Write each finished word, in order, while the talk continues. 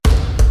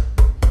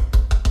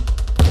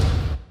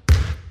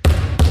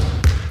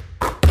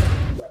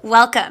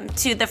Welcome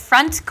to the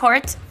Front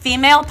Court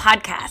Female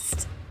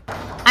Podcast.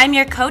 I'm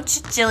your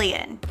coach,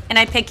 Jillian, and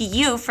I pick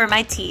you for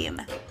my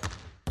team.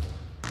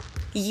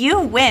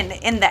 You win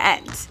in the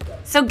end,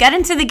 so get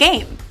into the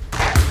game.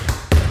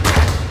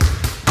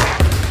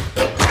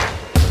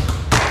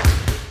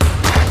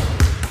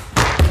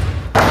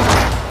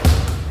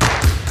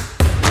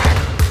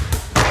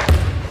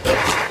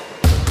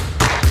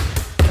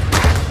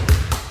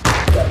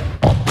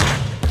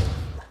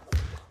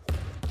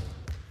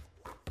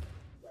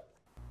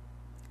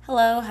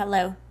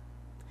 Hello.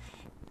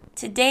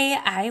 Today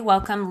I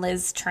welcome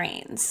Liz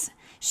Trains.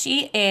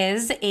 She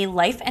is a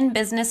life and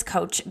business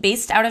coach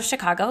based out of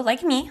Chicago,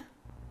 like me.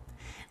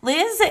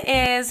 Liz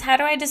is, how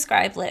do I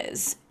describe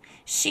Liz?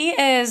 She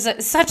is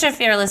such a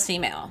fearless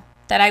female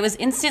that I was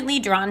instantly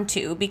drawn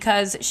to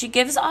because she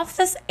gives off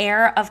this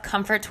air of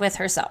comfort with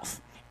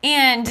herself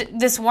and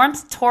this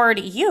warmth toward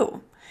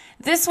you.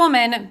 This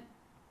woman,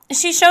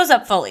 she shows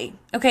up fully,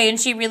 okay, and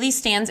she really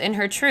stands in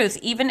her truth,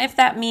 even if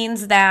that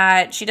means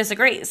that she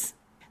disagrees.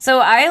 So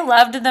I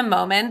loved the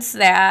moments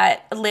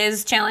that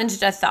Liz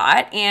challenged a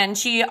thought, and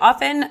she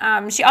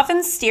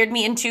often steered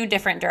me into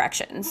different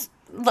directions.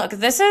 Look,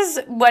 this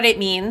is what it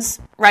means,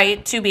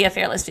 right, to be a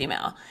fearless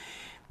female.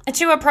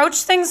 To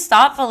approach things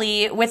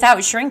thoughtfully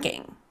without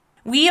shrinking.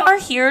 We are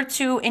here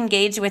to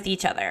engage with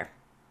each other,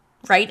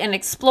 right, and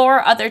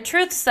explore other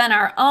truths than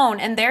our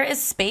own, and there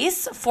is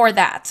space for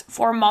that,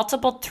 for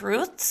multiple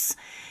truths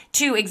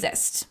to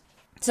exist.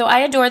 So I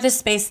adore the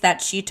space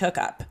that she took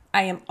up.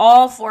 I am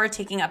all for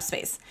taking up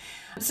space.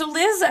 So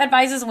Liz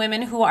advises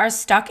women who are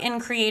stuck in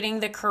creating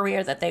the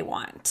career that they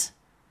want.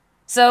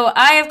 So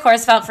I, of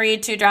course, felt free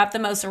to drop the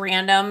most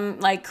random,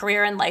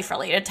 career and life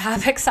related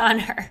topics on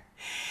her.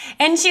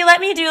 And she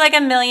let me do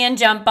a million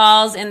jump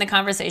balls in the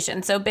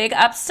conversation. So big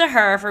ups to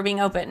her for being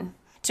open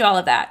to all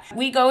of that.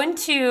 We go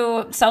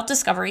into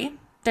self-discovery.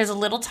 There's a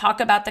little talk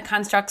about the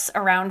constructs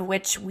around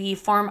which we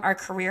form our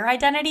career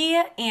identity,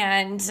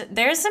 and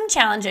there's some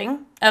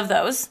challenging of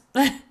those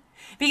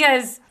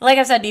because, like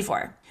I've said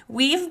before,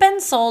 we've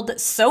been sold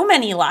so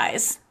many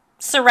lies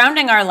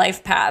surrounding our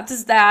life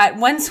paths that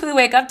once we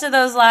wake up to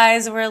those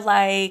lies, we're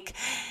like,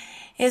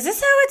 is this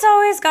how it's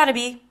always got to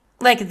be?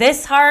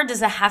 This hard?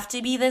 Does it have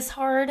to be this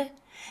hard?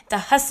 The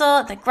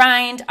hustle, the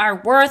grind, our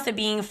worth of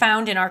being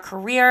found in our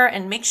career,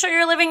 and make sure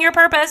you're living your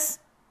purpose,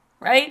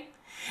 right?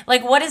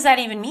 What does that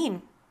even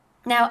mean?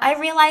 Now, I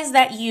realize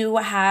that you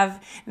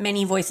have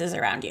many voices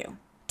around you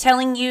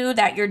telling you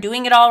that you're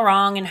doing it all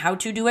wrong and how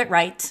to do it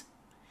right.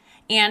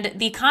 And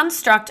the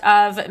construct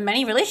of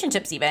many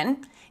relationships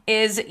even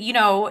is,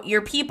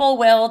 your people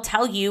will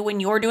tell you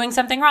when you're doing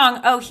something wrong,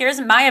 oh, here's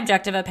my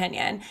objective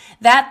opinion.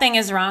 That thing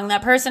is wrong.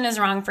 That person is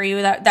wrong for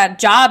you. That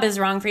job is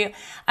wrong for you.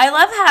 I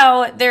love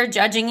how they're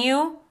judging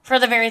you for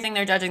the very thing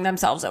they're judging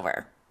themselves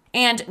over.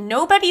 And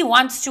nobody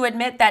wants to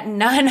admit that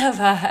none of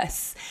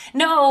us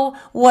know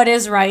what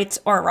is right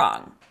or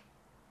wrong.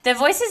 The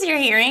voices you're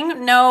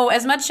hearing know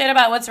as much shit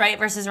about what's right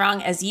versus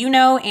wrong as you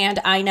know and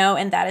I know,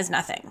 and that is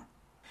nothing.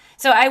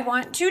 So I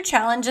want to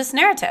challenge this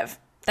narrative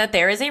that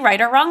there is a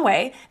right or wrong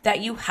way,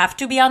 that you have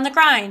to be on the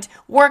grind.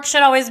 Work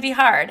should always be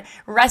hard.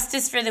 Rest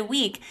is for the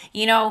weak.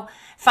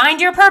 Find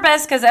your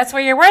purpose because that's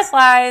where your worth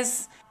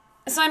lies.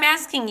 So I'm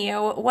asking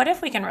you, what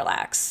if we can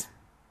relax?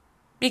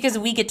 Because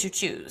we get to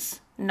choose,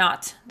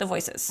 not the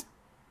voices.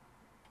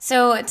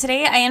 So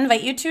today I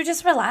invite you to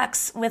just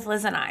relax with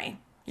Liz and I.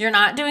 You're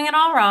not doing it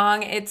all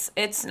wrong.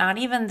 It's not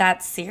even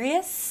that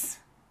serious.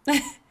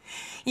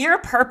 Your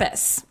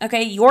purpose,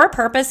 okay? Your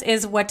purpose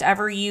is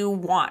whatever you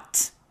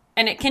want,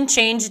 and it can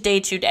change day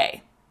to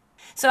day.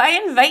 So I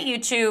invite you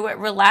to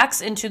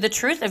relax into the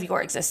truth of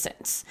your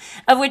existence,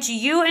 of which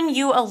you and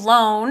you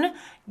alone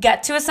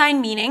get to assign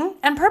meaning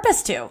and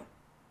purpose to.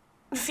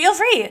 Feel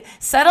free.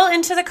 Settle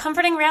into the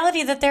comforting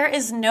reality that there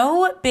is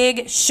no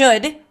big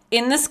should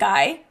in the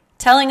sky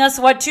telling us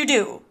what to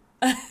do.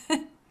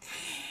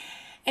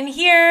 And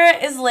here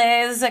is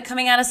Liz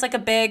coming at us like a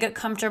big,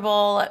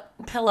 comfortable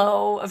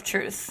pillow of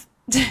truth.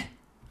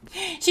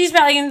 She's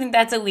probably going to think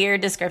that's a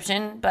weird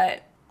description,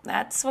 but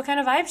that's what kind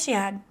of vibe she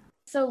had.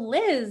 So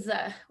Liz,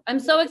 I'm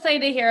so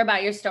excited to hear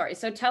about your story.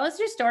 So tell us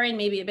your story and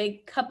maybe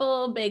a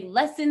couple big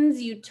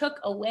lessons you took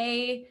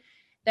away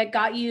that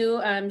got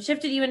you,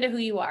 shifted you into who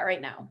you are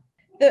right now.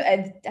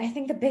 I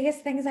think the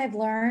biggest things I've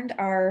learned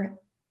are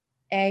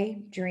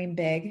A, dream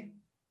big,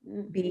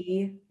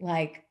 B,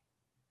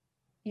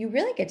 you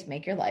really get to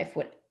make your life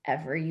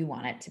whatever you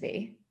want it to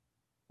be,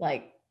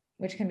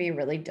 which can be a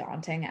really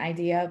daunting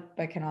idea,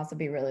 but can also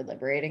be really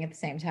liberating at the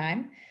same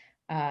time.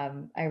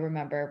 I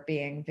remember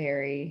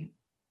feeling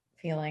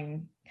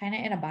kind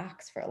of in a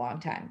box for a long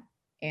time,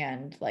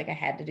 and I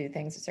had to do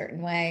things a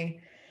certain way.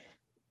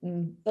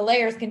 The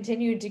layers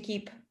continued to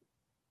keep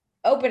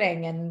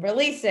opening and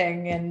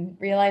releasing and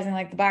realizing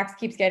the box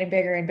keeps getting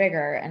bigger and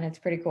bigger, and it's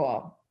pretty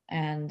cool.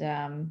 And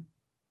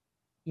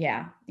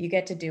you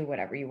get to do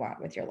whatever you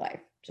want with your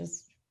life.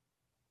 Just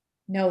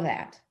know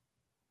that.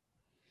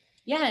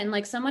 Yeah.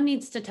 And someone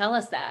needs to tell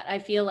us that. I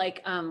feel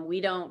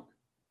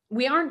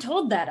we aren't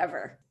told that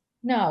ever.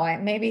 No,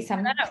 maybe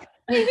some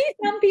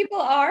people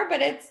are,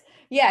 but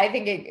yeah, I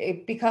think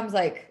it becomes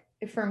like,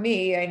 for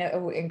me, I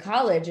know in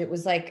college, it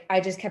was like, I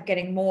just kept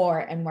getting more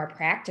and more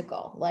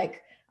practical.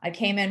 Like I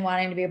came in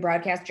wanting to be a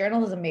broadcast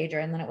journalism major.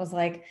 And then it was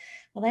like,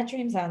 well, that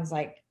dream sounds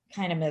like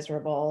kind of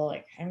miserable.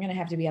 Like I'm going to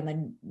have to be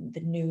on the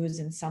news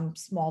in some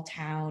small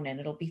town and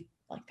it'll be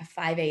like the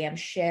 5 a.m.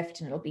 shift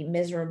and it'll be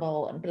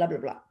miserable and blah, blah,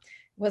 blah. It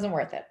wasn't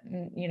worth it.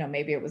 And,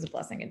 maybe it was a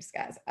blessing in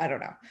disguise. I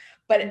don't know.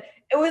 But it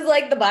was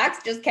like the box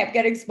just kept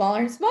getting smaller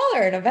and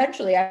smaller. And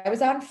eventually I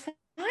was on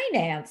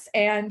finance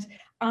and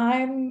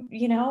I'm,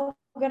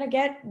 going to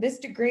get this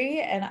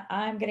degree and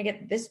I'm going to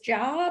get this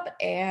job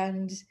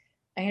and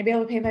I'm going to be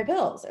able to pay my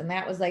bills. And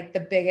that was like the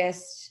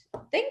biggest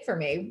thing for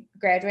me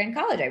graduating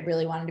college. I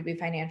really wanted to be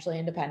financially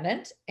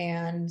independent.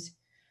 And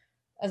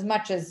as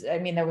much as, I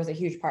mean, there was a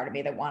huge part of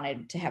me that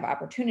wanted to have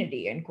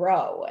opportunity and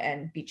grow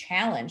and be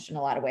challenged in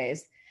a lot of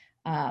ways.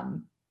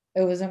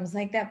 It was almost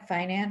like that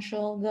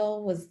financial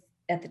goal was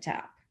at the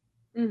top.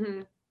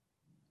 Mm-hmm.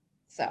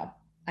 So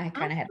I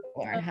kind of had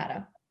to learn how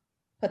to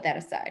put that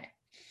aside.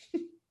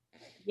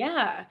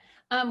 Yeah.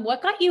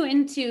 What got you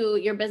into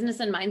your business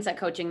and mindset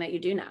coaching that you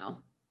do now?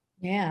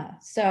 Yeah.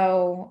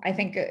 So I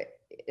think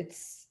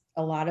it's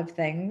a lot of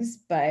things,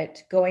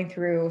 but going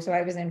through, so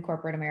I was in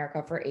corporate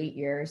America for 8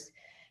 years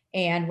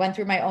and went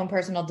through my own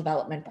personal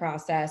development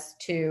process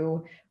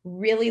to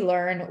really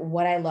learn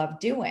what I love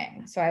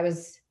doing. So I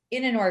was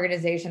in an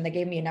organization that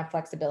gave me enough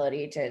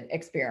flexibility to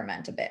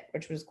experiment a bit,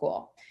 which was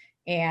cool.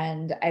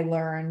 And I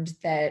learned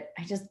that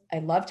I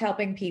loved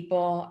helping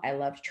people. I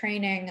loved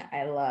training.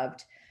 I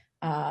loved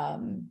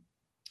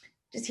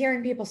just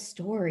hearing people's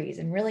stories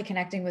and really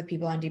connecting with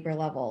people on deeper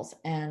levels.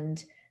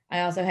 And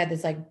I also had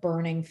this like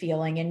burning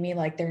feeling in me,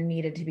 like there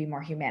needed to be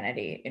more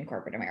humanity in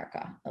corporate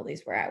America, at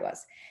least where I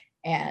was.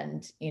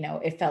 And,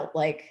 it felt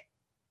like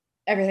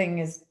everything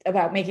is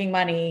about making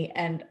money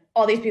and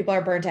all these people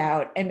are burnt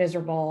out and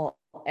miserable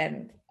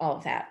and all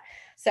of that.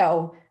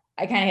 So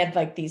I kind of had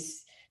like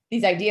these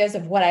ideas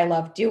of what I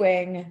love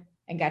doing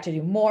and got to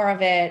do more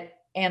of it,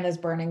 and this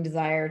burning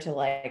desire to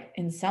like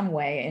in some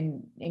way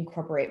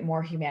incorporate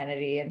more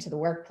humanity into the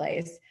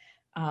workplace.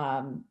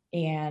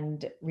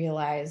 And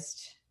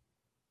realized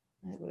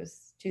it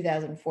was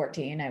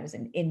 2014. I was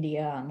in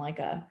India on like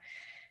I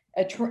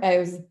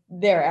was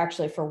there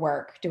actually for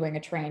work doing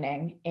a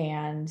training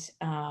and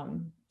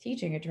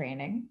teaching a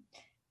training,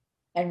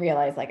 and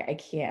realized like I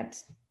can't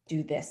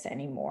do this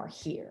anymore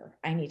here.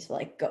 I need to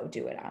like go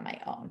do it on my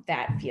own.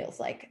 That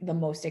feels like the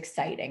most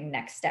exciting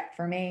next step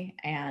for me.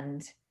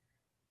 And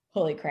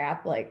holy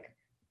crap, like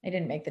I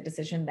didn't make the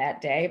decision that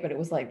day, but it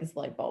was like this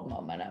light bulb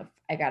moment of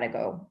I gotta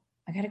go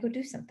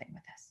do something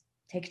with this.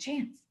 Take a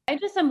chance. I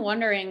just am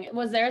wondering,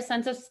 was there a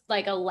sense of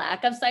like a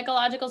lack of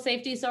psychological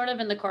safety sort of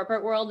in the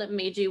corporate world that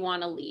made you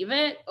want to leave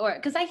it? Or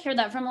because I hear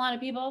that from a lot of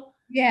people.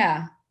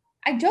 Yeah.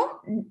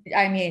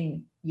 I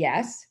mean,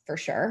 yes, for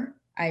sure.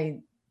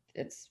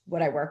 It's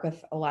what I work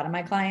with a lot of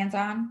my clients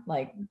on.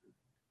 Like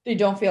they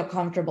don't feel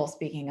comfortable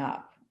speaking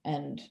up.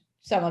 And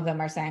some of them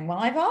are saying, well,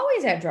 I've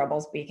always had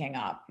trouble speaking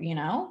up,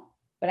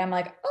 but I'm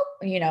like,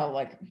 oh,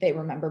 like they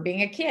remember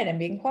being a kid and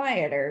being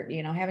quiet or,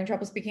 having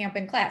trouble speaking up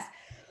in class.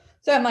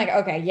 So I'm like,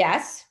 okay,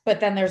 yes.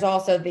 But then there's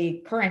also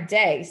the current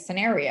day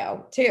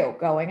scenario too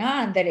going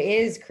on that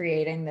is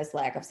creating this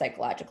lack of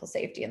psychological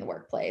safety in the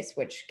workplace,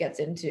 which gets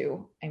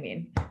into, I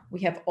mean, we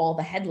have all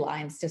the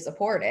headlines to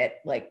support it,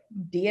 like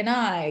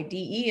D&I,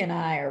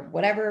 DE&I, or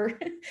whatever,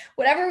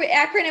 whatever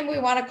acronym we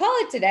want to call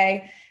it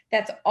today.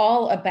 That's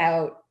all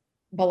about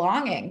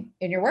belonging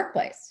in your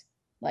workplace,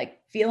 like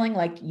feeling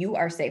like you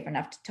are safe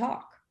enough to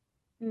talk.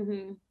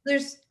 Mm-hmm.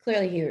 There's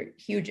clearly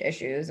huge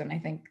issues. And I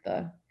think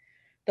the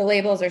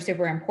labels are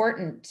super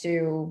important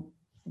to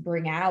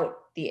bring out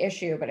the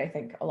issue, but I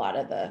think a lot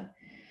of the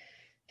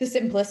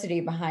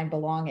simplicity behind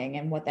belonging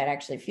and what that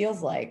actually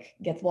feels like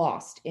gets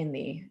lost in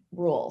the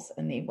rules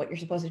and the what you're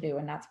supposed to do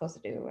and not supposed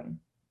to do. And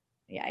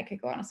yeah, I could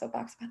go on a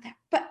soapbox about that,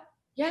 but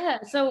yeah.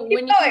 So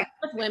when you work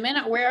with women,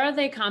 where are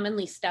they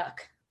commonly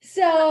stuck?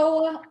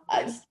 So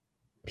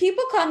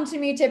people come to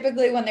me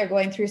typically when they're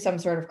going through some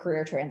sort of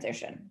career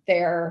transition.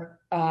 They're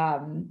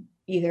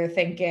either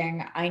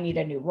thinking, I need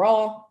a new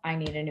role, I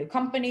need a new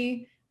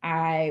company,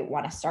 I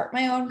want to start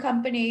my own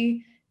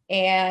company.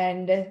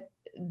 And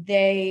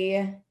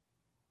they're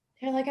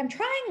like, I'm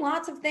trying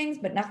lots of things,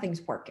 but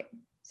nothing's working.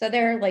 So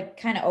they're like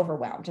kind of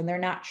overwhelmed and they're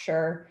not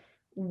sure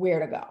where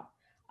to go.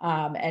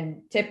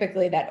 And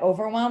typically that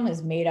overwhelm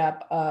is made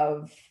up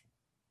of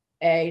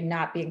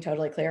not being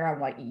totally clear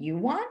on what you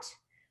want,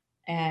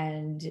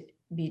 and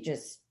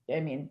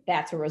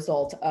that's a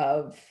result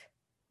of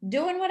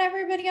doing what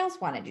everybody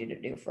else wanted you to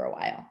do for a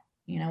while,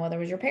 whether it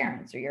was your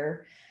parents or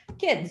your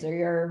kids or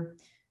your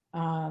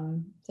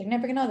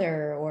significant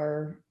other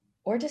or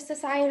just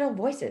societal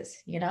voices,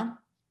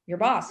 your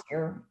boss,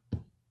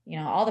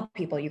 all the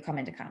people you come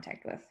into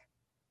contact with.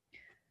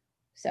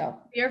 So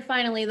you're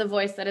finally the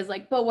voice that is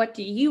like, but what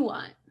do you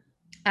want?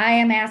 I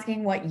am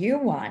asking what you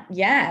want.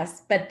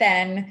 Yes. But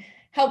then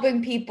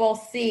helping people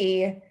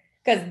see,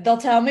 because they'll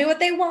tell me what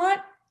they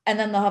want And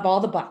then they'll have all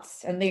the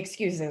buts and the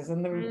excuses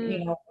and the,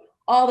 Mm.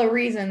 all the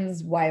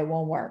reasons why it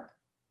won't work.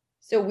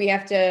 So we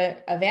have to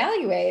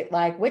evaluate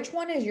like which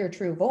one is your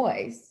true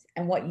voice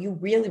and what you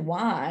really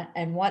want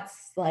and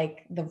what's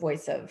like the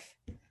voice of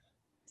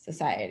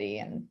society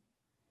and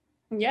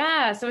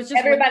Yeah. So it's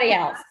just everybody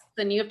else.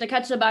 and you have to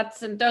catch the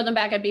butts and throw them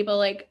back at people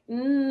like,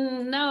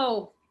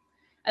 no.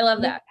 I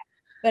love that.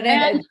 But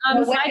And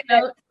side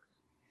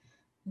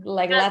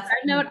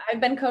note, I've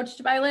been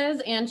coached by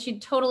Liz and she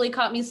totally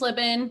caught me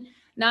slipping,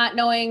 not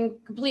knowing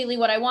completely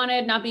what I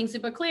wanted, not being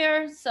super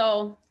clear.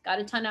 So got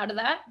a ton out of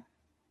that.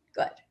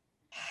 Good.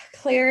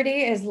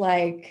 Clarity is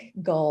like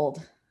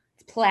gold.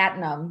 It's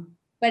platinum,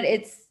 but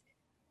it's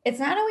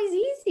not always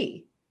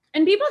easy.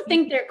 And people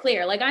think they're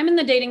clear. Like I'm in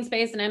the dating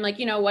space and I'm like,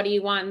 what do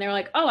you want? And they're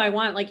like, oh, I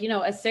want like, a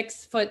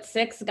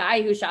 6'6"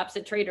 guy who shops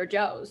at Trader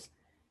Joe's.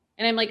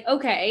 And I'm like,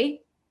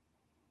 okay.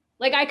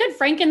 Like I could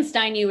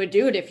Frankenstein you a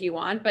dude if you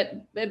want,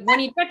 but when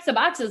he checks the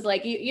boxes,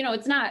 like,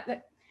 it's not,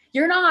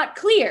 you're not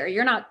clear.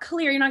 You're not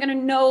clear. You're not going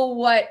to know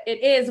what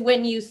it is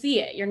when you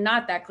see it. You're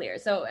not that clear.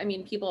 So, I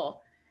mean,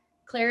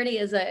 clarity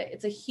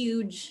it's a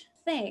huge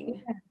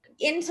thing.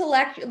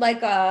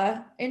 Like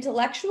a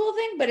intellectual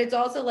thing, but it's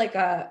also like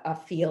a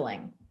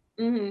feeling.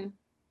 Mm-hmm.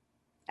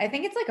 I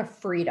think it's like a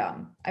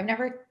freedom. I've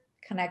never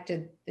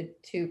connected the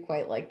two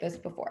quite like this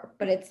before,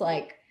 but it's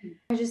like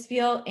I just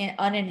feel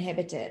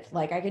uninhibited.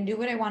 Like I can do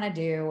what I want to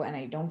do and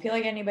I don't feel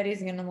like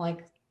anybody's gonna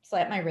like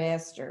slap my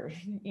wrist or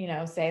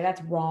say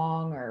that's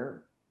wrong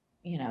or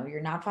you're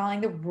not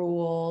following the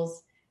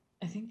rules.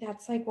 I think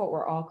that's like what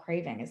we're all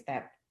craving is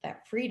that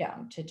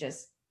freedom to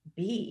just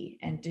be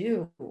and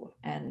do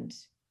and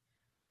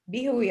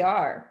be who we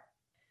are.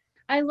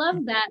 I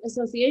love that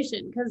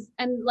association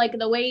and like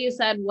the way you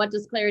said, what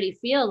does clarity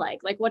feel like?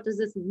 Like, what does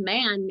this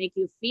man make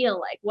you feel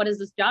like? What does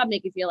this job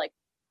make you feel like?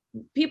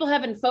 People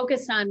haven't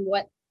focused on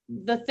what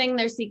the thing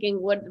they're seeking,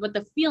 what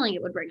the feeling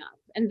it would bring up.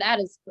 And that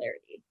is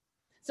clarity.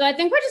 So I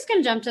think we're just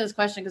going to jump to this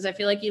question because I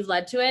feel like you've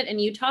led to it and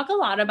you talk a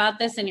lot about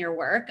this in your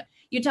work.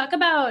 You talk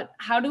about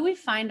how do we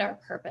find our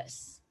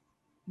purpose?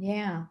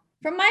 Yeah.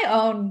 From my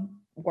own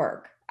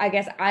work, I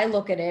guess I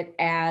look at it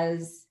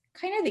as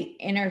kind of the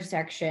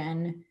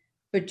intersection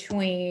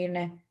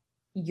between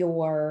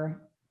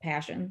your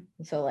passion.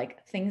 So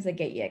like things that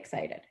get you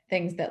excited,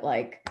 things that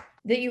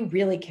that you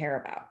really care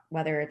about,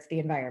 whether it's the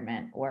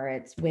environment or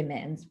it's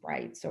women's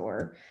rights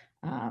or,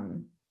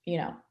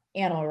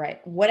 animal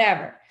rights,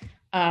 whatever.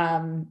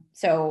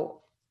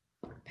 So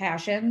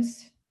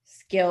passions,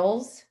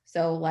 skills.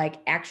 So like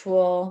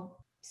actual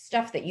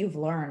stuff that you've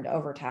learned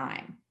over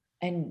time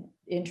and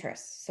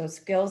interests. So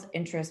skills,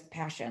 interests,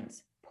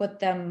 passions, put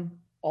them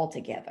all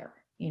together.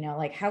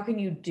 Like how can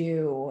you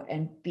do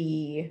and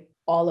be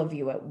all of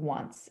you at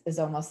once is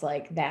almost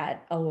like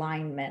that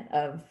alignment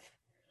of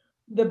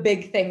the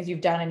big things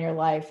you've done in your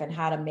life and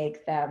how to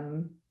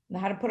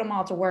put them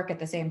all to work at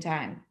the same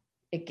time.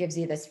 It gives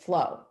you this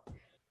flow.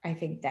 I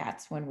think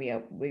that's when we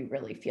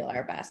really feel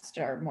our best,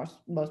 our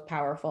most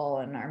powerful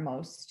and our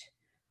most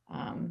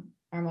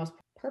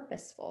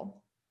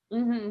purposeful.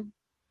 Mm-hmm.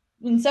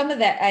 And some of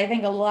that, I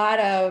think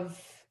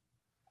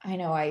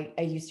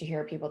I used to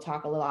hear people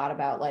talk a lot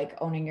about like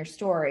owning your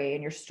story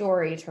and your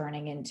story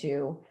turning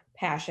into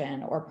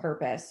passion or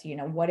purpose.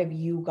 What have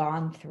you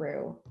gone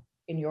through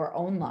in your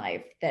own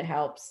life that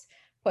helps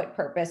put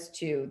purpose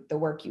to the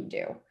work you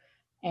do?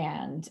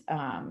 And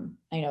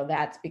I know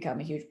that's become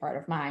a huge part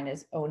of mine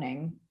is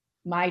owning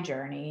my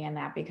journey and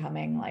that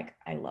becoming like,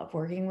 I love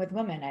working with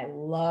women. I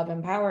love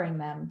empowering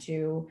them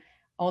to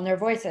own their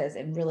voices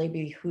and really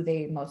be who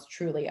they most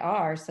truly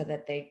are so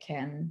that they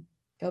can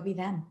go be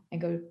them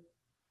and go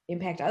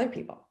impact other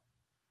people.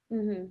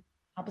 Mm-hmm.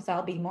 Help us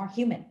all be more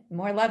human,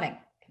 more loving,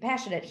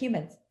 compassionate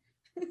humans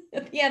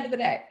at the end of the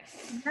day.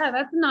 Yeah,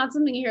 that's not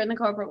something you hear in the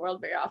corporate world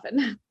very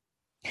often.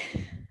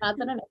 Not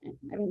that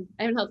I'm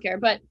in healthcare,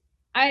 but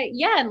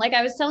and like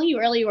I was telling you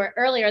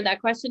earlier,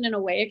 that question in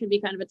a way, it could be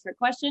kind of a trick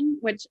question,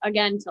 which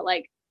again, to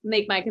like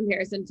make my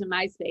comparison to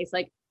my space,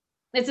 like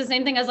it's the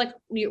same thing as like,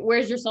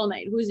 where's your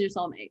soulmate? Who's your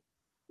soulmate?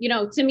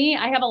 To me,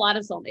 I have a lot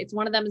of soulmates.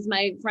 One of them is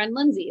my friend,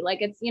 Lindsay.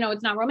 Like it's,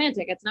 it's not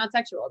romantic. It's not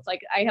sexual. It's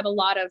like, I have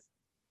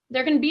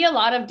there can be a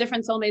lot of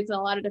different soulmates in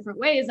a lot of different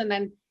ways. And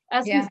then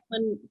asking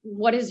someone,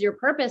 what is your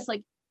purpose?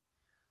 Like,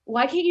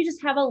 why can't you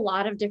just have a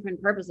lot of different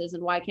purposes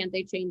and why can't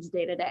they change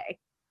day to day?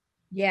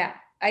 Yeah.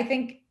 I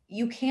think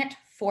you can't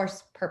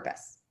force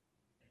purpose.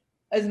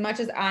 As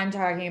much as I'm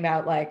talking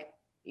about like,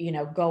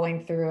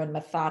 going through and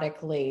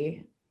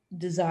methodically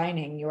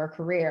designing your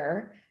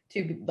career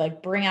to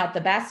like bring out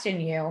the best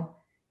in you,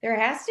 there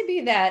has to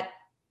be that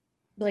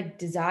like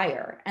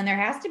desire and there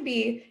has to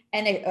be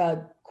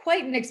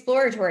quite an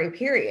exploratory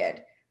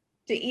period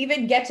to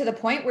even get to the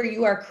point where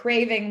you are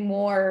craving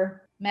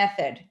more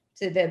method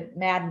to the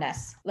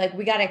madness. Like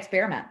we got to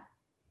experiment.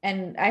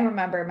 And I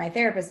remember my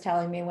therapist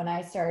telling me when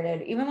I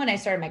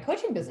started my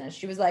coaching business,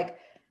 she was like,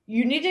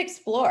 you need to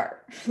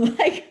explore.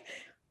 Like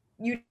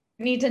you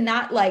need to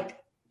not like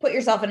put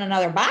yourself in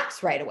another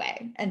box right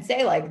away and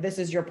say like, this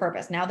is your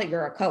purpose. Now that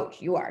you're a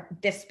coach, you are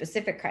this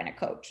specific kind of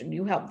coach and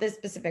you help this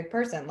specific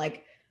person.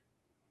 Like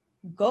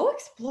go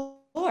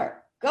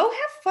explore, go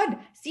have fun,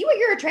 see what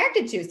you're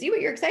attracted to, see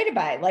what you're excited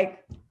by.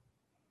 Like,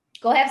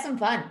 go have some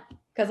fun.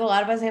 Because a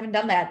lot of us haven't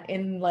done that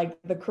in like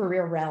the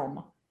career realm.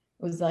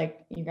 It was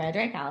like, you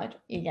graduate college,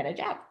 you get a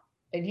job,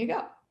 and you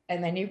go,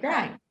 and then you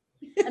grind.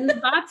 And the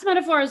box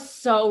metaphor is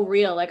so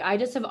real. Like I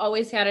just have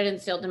always had it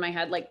instilled in my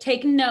head, like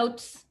take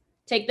notes,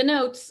 take the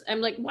notes.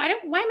 I'm like, why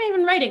am I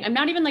even writing? I'm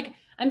not even like,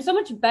 I'm so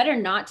much better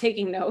not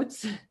taking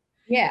notes.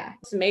 Yeah.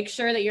 So make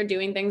sure that you're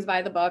doing things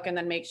by the book and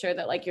then make sure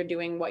that like you're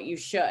doing what you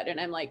should. And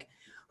I'm like,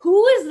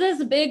 who is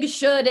this big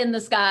should in the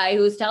sky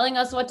who's telling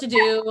us what to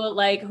do?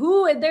 Like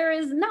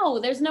there's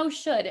no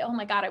should. Oh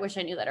my God, I wish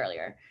I knew that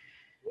earlier.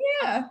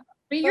 Yeah.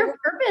 But your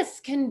purpose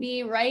can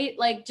be, right,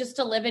 like just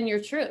to live in your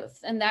truth,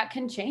 and that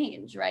can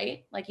change,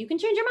 right? Like you can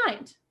change your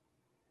mind.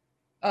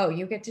 Oh,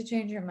 you get to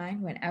change your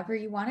mind whenever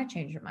you want to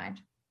change your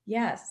mind.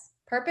 Yes.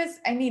 Purpose,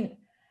 I mean,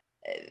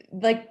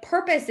 like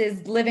purpose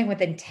is living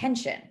with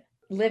intention,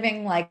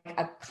 living like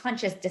a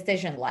conscious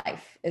decision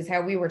life is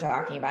how we were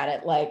talking about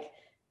it. Like,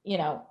 you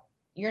know,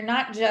 you're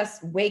not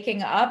just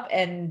waking up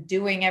and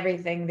doing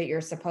everything that you're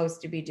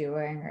supposed to be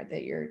doing, or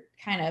that you're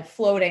kind of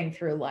floating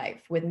through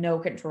life with no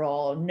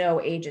control,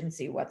 no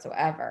agency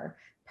whatsoever.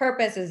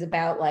 Purpose is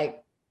about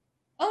like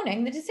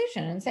owning the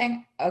decision and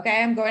saying,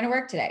 okay, I'm going to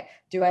work today.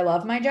 Do I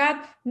love my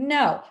job?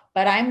 No,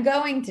 but I'm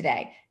going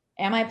today.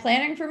 Am I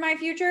planning for my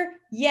future?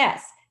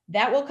 Yes,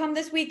 that will come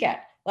this weekend.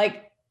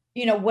 Like,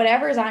 you know,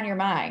 whatever's on your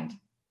mind,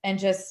 and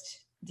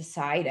just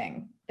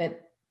deciding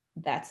that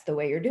that's the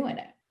way you're doing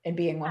it and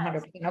being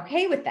 100%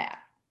 okay with that.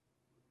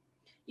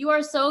 You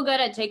are so good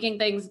at taking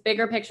things,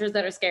 bigger pictures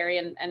that are scary,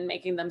 and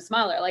making them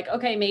smaller. Like,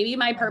 okay, maybe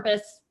my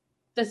purpose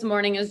this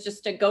morning is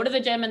just to go to the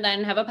gym and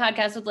then have a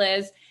podcast with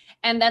Liz.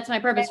 And that's my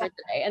purpose for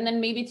today. And then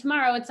maybe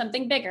tomorrow it's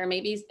something bigger.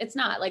 Maybe it's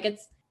not. Like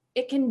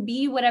it can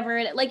be whatever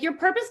it, like your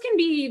purpose can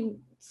be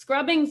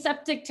scrubbing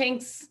septic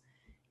tanks,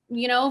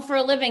 you know, for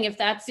a living, if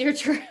that's your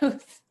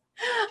truth.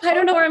 I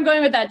don't know where I'm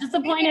going with that. Just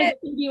the point is it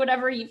can be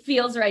whatever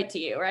feels right to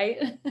you, right?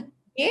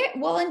 Yeah,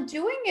 well, and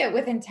doing it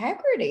with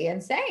integrity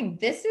and saying,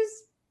 this is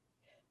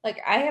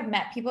like, I have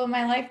met people in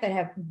my life that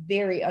have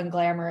very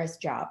unglamorous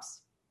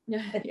jobs,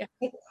 but Yeah.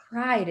 they take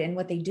pride in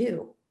what they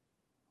do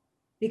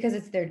because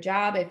it's their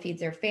job. It feeds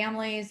their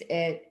families.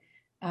 It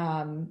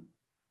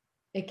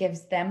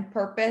gives them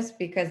purpose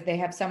because they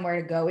have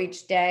somewhere to go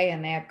each day,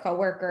 and they have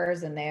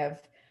coworkers, and they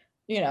have,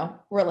 you know,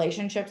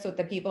 relationships with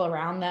the people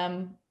around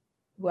them,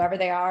 whoever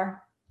they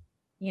are.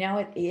 You know,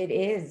 it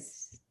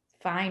is,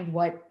 find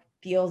what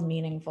feels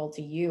meaningful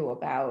to you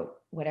about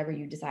whatever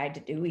you decide to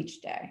do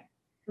each day.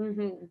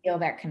 Mm-hmm. Feel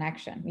that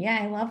connection. Yeah,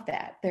 I love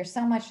that. There's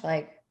so much,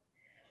 like,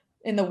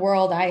 in the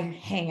world I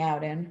hang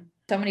out in,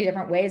 so many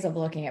different ways of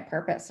looking at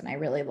purpose, and I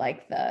really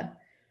like the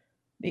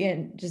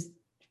just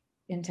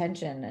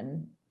intention,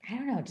 and I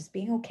don't know, just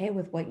being okay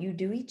with what you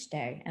do each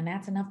day, and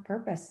that's enough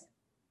purpose.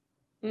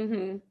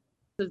 Mm-hmm.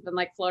 This has been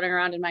like floating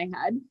around in my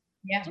head.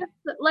 Yeah. Just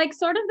like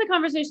sort of the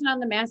conversation on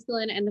the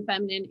masculine and the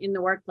feminine in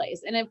the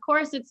workplace. And of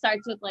course, it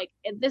starts with like,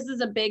 this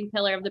is a big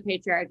pillar of the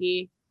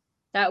patriarchy.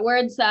 That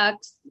word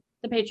sucks.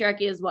 The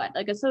patriarchy is what?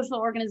 Like a social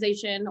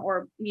organization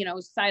or, you know,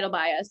 societal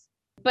bias.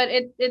 But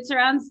it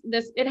surrounds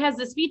this, it has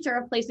this feature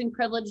of placing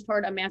privilege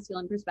toward a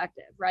masculine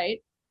perspective,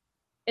 right?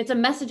 It's a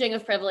messaging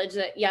of privilege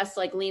that, yes,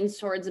 like leans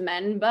towards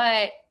men,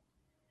 but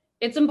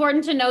it's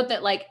important to note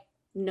that like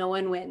no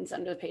one wins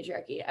under the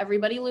patriarchy.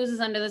 Everybody loses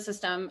under the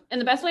system. And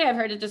the best way I've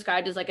heard it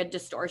described is like a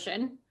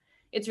distortion.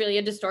 It's really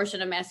a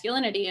distortion of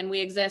masculinity. And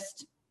we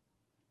exist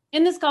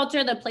in this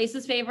culture that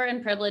places favor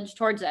and privilege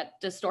towards that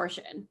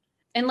distortion.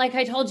 And like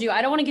I told you,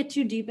 I don't want to get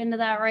too deep into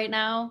that right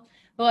now,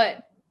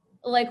 but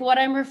like what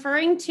I'm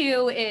referring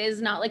to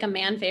is not like a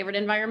man favored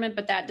environment,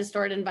 but that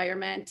distorted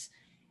environment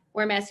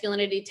where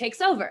masculinity takes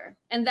over,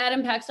 and that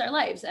impacts our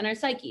lives and our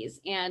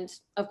psyches and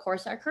of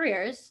course our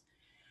careers.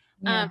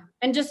 Yeah.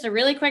 And just a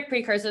really quick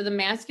precursor, the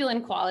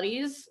masculine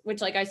qualities,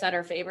 which like I said,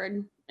 are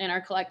favored in our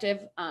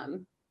collective.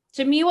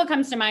 To me, what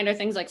comes to mind are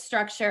things like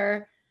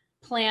structure,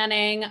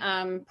 planning,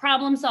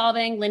 problem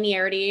solving,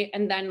 linearity,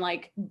 and then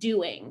like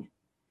doing.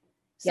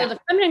 So the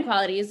feminine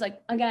qualities,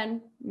 like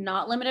again,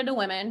 not limited to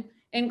women,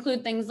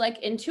 include things like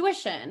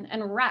intuition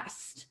and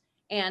rest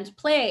and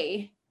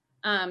play,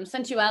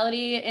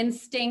 sensuality,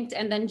 instinct,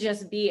 and then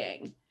just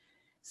being.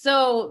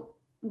 So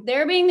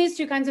there being these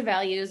two kinds of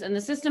values and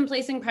the system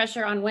placing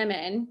pressure on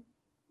women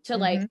to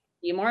like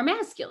be more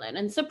masculine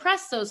and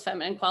suppress those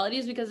feminine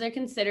qualities because they're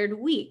considered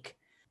weak.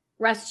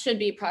 Rest should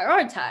be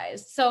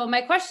prioritized. So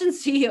my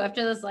questions to you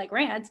after this like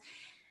rant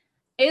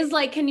is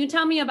like, can you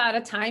tell me about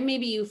a time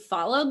maybe you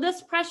followed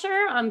this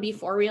pressure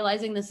before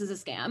realizing this is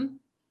a scam?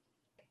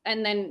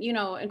 And then, you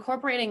know,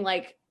 incorporating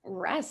like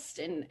rest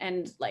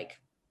and like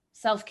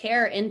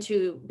self-care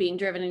into being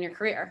driven in your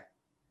career.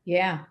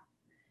 Yeah.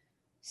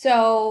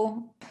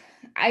 So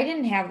I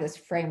didn't have this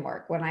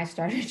framework when I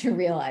started to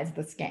realize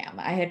the scam.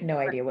 I had no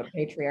idea what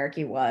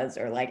patriarchy was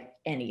or like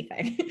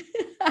anything.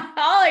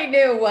 All I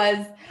knew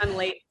was I'm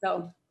late.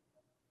 So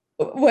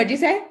what'd you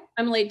say?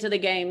 I'm late to the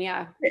game.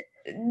 Yeah.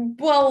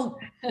 Well,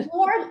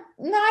 more,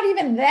 not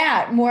even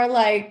that, more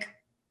like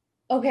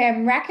okay,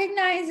 I'm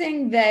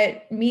recognizing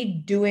that me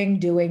doing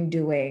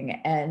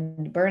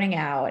and burning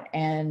out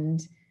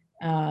and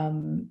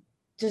um,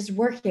 just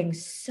working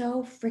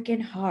so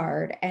freaking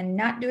hard and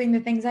not doing the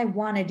things I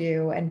want to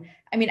do. And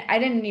I mean, I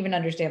didn't even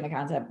understand the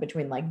concept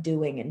between like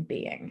doing and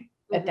being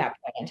at Mhm. that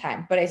point in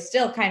time, but I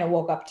still kind of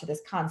woke up to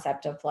this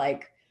concept of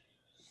like,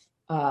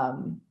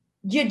 um,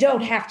 you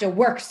don't have to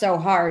work so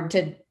hard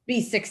to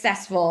be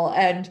successful,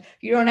 and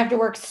you don't have to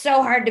work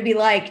so hard to be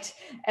liked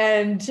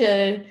and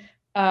to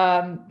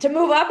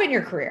move up in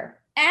your career.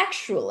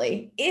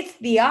 Actually, it's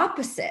the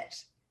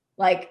opposite.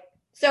 Like,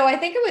 so I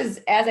think it was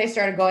as I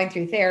started going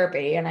through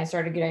therapy and I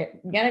started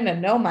getting to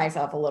know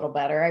myself a little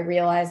better, I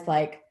realized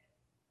like,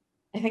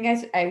 I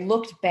think I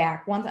looked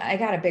back once I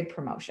got a big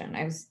promotion.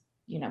 I was,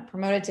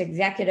 promoted to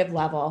executive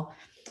level.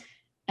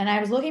 And I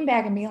was looking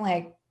back and being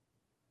like,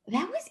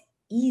 that was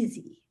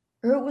easy,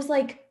 or it was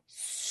like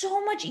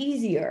so much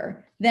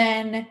easier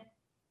than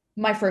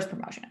my first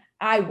promotion.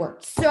 I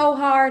worked so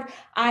hard.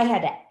 I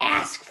had to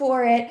ask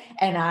for it,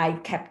 and I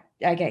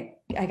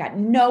got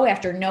no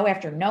after no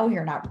after no.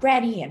 You're not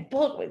ready, and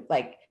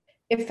like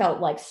it felt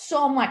like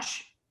so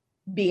much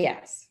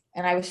BS,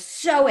 and I was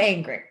so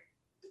angry.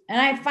 And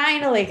I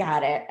finally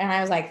got it, and I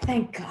was like,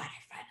 thank God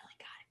I finally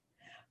got it.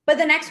 But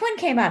the next one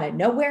came out of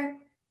nowhere,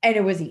 and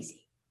it was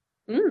easy.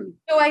 Mm.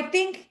 So I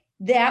think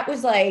that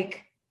was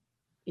like,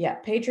 yeah,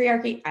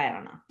 patriarchy. I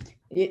don't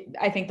know.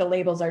 I think the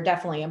labels are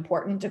definitely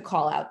important to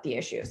call out the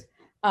issues,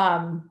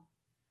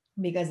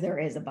 because there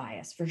is a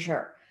bias for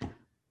sure.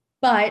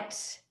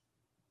 But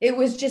it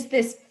was just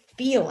this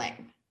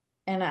feeling,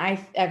 and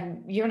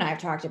you and I have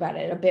talked about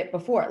it a bit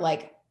before.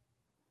 Like,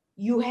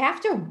 you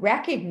have to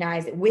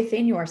recognize it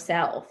within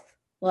yourself.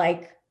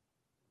 Like,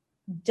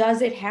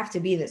 does it have to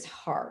be this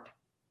hard?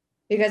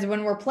 Because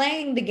when we're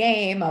playing the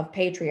game of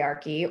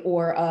patriarchy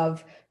or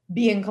of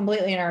being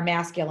completely in our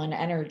masculine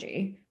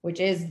energy, which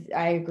is,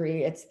 I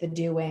agree, it's the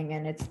doing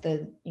and it's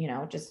the,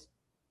 just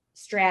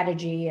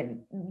strategy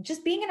and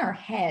just being in our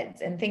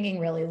heads and thinking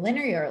really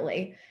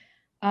linearly,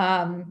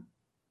 um,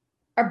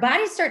 our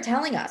bodies start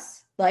telling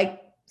us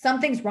like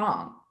something's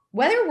wrong,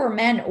 whether we're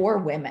men or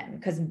women,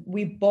 because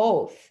we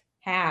both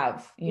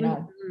have,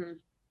 Mhm.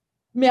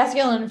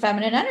 masculine and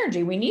feminine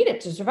energy. We need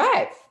it to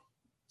survive.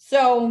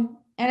 So,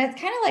 and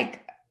it's kind of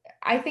like,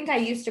 I think I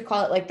used to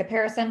call it like the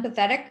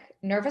parasympathetic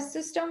nervous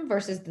system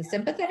versus the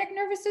sympathetic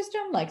nervous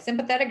system. Like,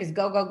 sympathetic is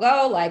go, go,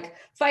 go, like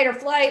fight or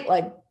flight,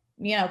 like,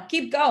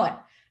 keep going.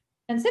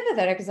 And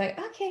sympathetic is like,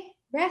 okay,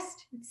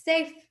 rest, it's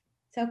safe,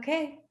 it's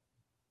okay.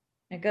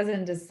 It goes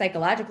into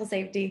psychological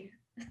safety,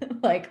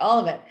 like all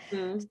of it.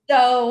 Mhm.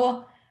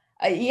 So,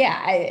 yeah,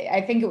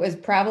 I think it was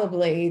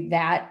probably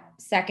that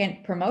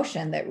second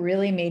promotion that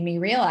really made me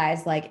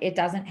realize like it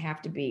doesn't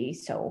have to be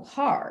so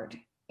hard.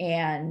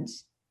 And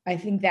I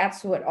think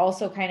that's what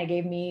also kind of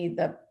gave me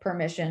the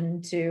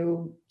permission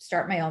to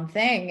start my own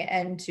thing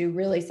and to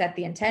really set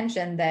the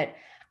intention that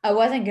I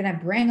wasn't going to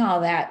bring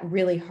all that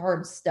really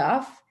hard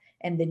stuff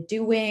and the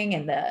doing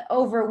and the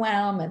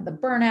overwhelm and the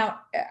burnout.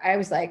 I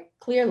was like,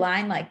 clear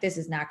line, like this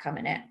is not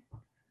coming in.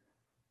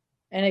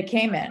 And it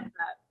came in.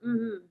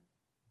 Mhm.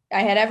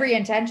 I had every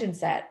intention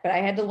set, but I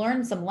had to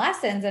learn some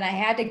lessons and I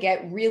had to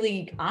get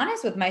really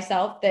honest with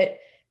myself that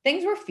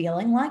things were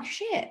feeling like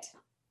shit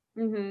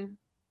Mhm.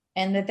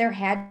 and that there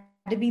had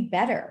to be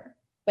better.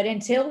 But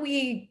until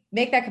we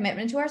make that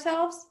commitment to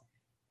ourselves,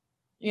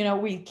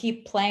 we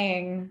keep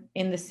playing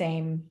in the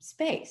same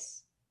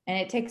space. And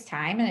it takes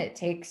time and it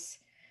takes,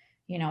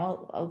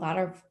 a lot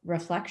of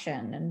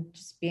reflection and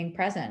just being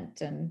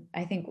present. And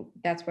I think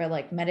that's where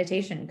like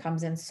meditation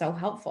comes in so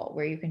helpful,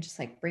 where you can just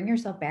like bring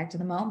yourself back to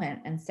the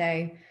moment and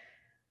say,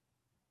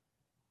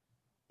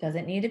 does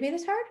it need to be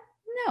this hard?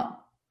 No,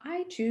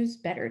 I choose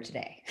better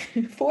today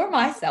for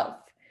myself.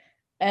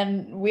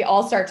 And we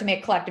all start to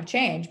make collective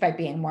change by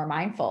being more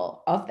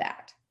mindful of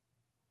that.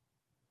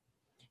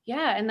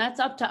 Yeah, and that's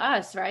up to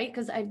us, right?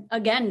 Because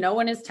again, no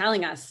one is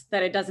telling us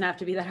that it doesn't have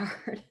to be that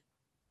hard.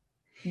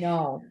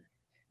 No, Uh,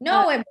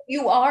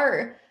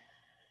 no,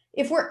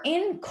 if we're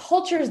in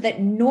cultures that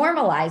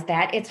normalize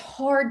that, it's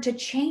hard to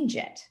change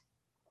it.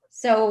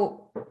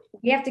 So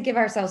we have to give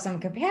ourselves some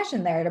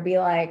compassion there to be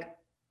like,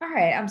 all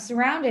right, I'm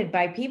surrounded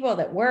by people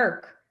that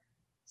work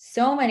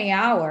so many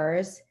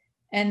hours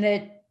and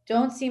that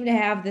don't seem to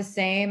have the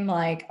same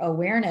like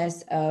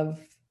awareness of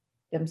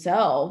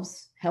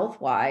themselves health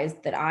wise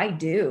that I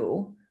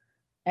do.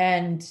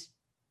 And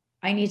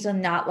I need to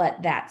not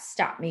let that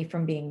stop me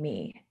from being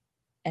me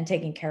and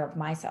taking care of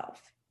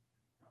myself.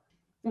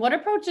 what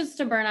approaches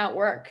to burnout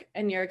work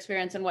in your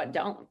experience and what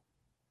don't?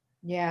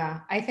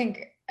 Yeah, I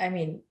think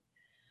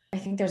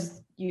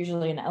there's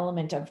usually an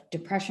element of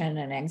depression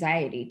and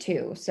anxiety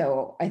too.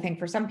 So I think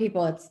for some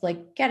people, it's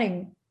like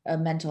getting a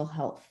mental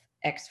health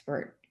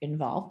expert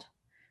involved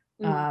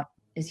Mm.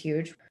 is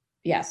huge.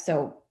 Yeah.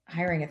 So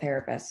hiring a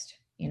therapist,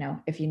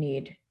 if you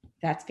need,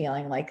 that's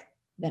feeling like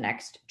the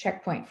next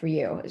checkpoint for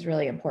you is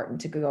really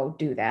important to go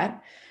do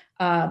that.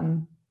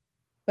 Um,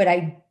 but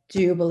I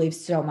do believe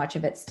so much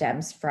of it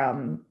stems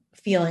from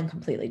feeling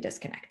completely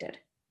disconnected.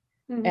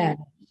 Mhm. And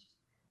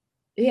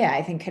yeah,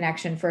 I think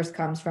connection first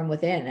comes from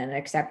within and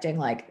accepting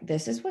like,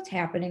 this is what's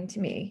happening to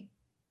me,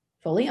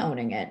 fully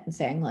owning it and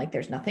saying like,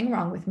 there's nothing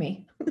wrong with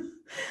me.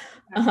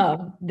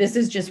 This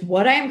is just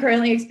what I am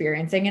currently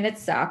experiencing and it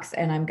sucks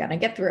and I'm going to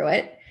get through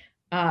it.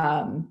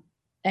 Um,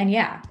 and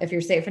yeah, if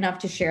you're safe enough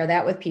to share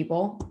that with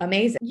people,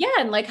 amazing. Yeah.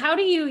 And like, how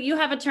do you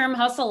have a term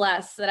hustle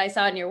less that I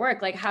saw in your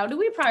work? Like, how do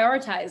we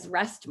prioritize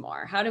rest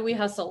more? How do we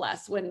hustle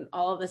less when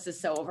all of this is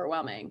so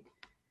overwhelming?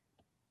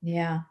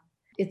 Yeah.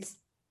 It's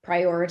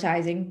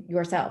prioritizing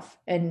yourself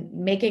and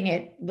making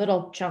it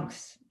little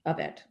chunks of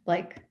it.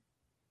 Like,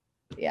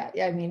 yeah,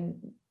 I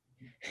mean,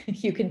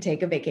 you can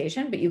take a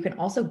vacation, but you can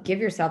also give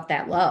yourself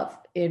that love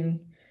in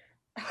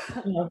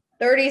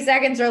 30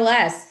 seconds or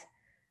less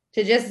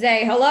to just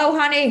say, hello,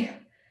 honey,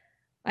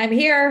 I'm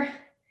here.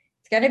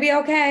 It's going to be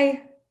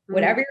okay.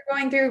 Whatever you're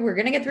going through, we're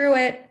going to get through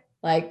it.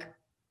 Like,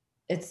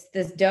 it's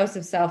this dose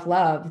of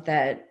self-love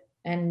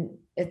and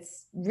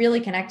it's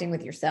really connecting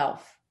with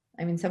yourself.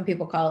 I mean, some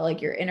people call it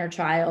like your inner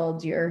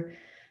child, your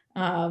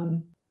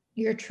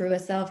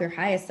truest self, your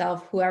highest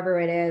self, whoever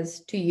it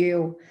is to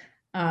you.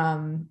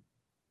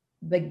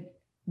 But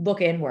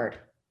look inward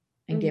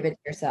and give it to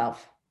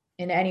yourself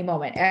in any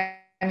moment. I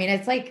mean,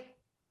 it's like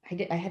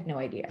I had no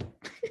idea.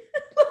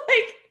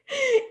 Like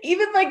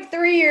even like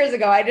 3 years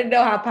ago, I didn't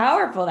know how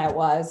powerful that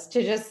was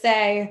to just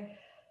say,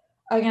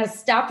 I'm going to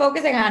stop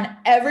focusing on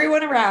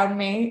everyone around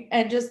me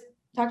and just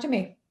talk to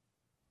me.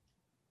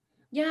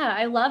 Yeah,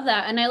 I love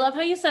that. And I love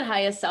how you said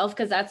highest self,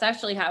 because that's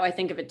actually how I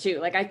think of it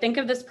too. Like I think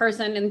of this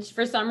person and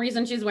for some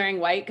reason she's wearing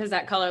white because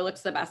that color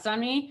looks the best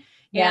on me.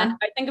 Yeah. And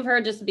I think of her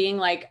just being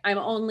like, I'm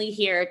only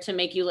here to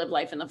make you live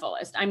life in the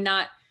fullest. I'm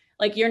not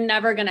like, you're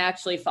never going to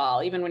actually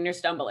fall, even when you're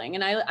stumbling.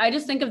 And I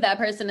just think of that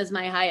person as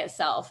my highest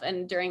self.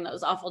 And during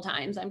those awful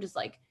times, I'm just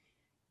like,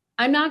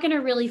 I'm not going to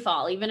really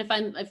fall, even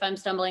if I'm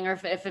stumbling or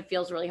if it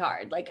feels really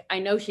hard. Like I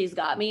know she's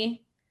got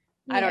me.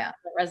 I don't know if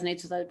that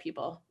resonates with other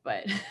people,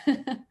 but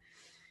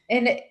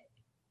And it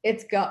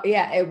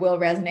will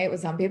resonate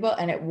with some people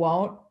and it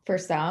won't for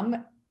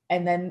some.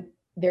 And then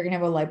they're gonna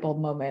have a light bulb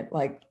moment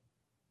like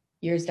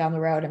years down the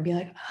road and be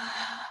like,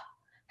 oh,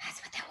 that's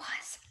what that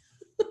was.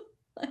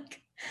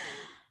 Like,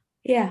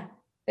 yeah.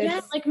 yeah,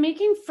 It's like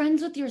making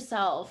friends with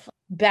yourself.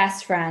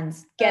 best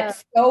friends.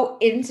 Get so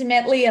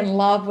intimately in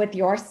love with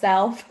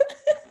yourself.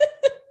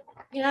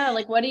 Yeah,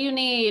 like what do you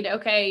need?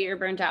 Okay, you're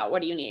burnt out.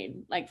 What do you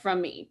need? Like from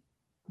me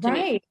to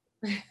me.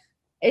 Right.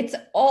 It's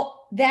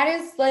all that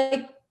is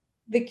like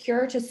the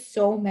cure to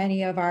so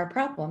many of our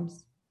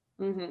problems.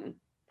 Mm-hmm.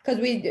 Because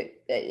we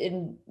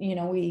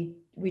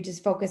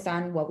just focus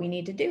on what we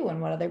need to do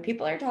and what other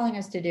people are telling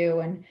us to do.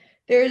 And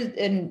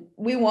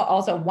we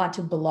also want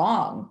to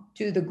belong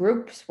to the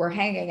groups we're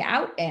hanging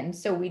out in.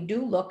 So we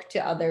do look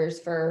to others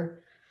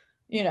for,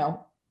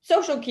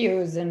 social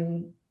cues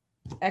and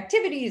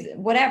activities,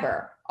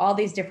 whatever, all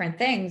these different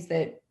things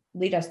that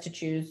lead us to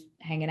choose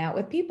hanging out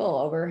with people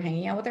over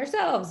hanging out with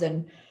ourselves.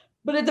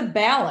 But it's a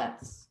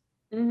balance.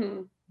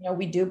 Mm-hmm.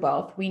 We do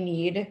both. We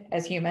need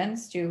as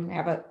humans to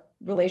have a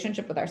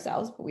relationship with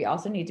ourselves, but we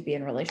also need to be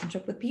in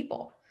relationship with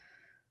people.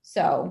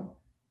 So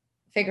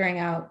figuring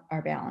out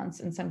our balance.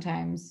 And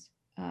sometimes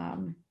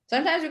we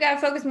got to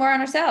focus more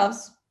on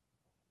ourselves.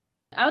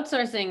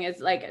 Outsourcing is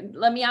like,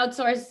 let me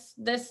outsource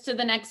this to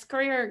the next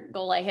career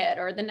goal I hit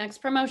or the next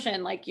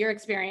promotion, like your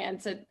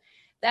experience.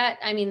 That,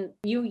 I mean,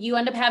 you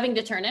end up having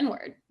to turn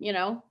inward,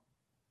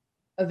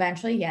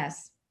 Eventually,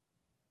 yes.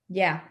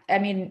 Yeah. I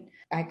mean,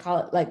 I call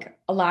it like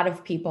a lot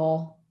of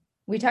people,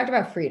 we talked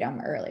about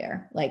freedom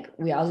earlier. Like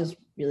we all just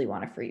really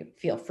want to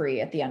feel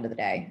free at the end of the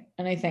day.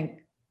 And I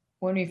think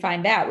when we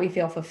find that, we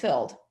feel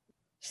fulfilled.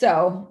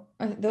 So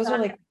those are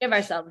like, give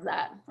ourselves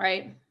that,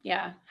 right?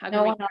 Yeah. How can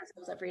no we one give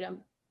ourselves that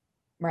freedom?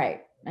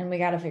 Right. And we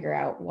got to figure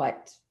out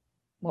what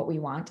we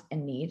want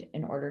and need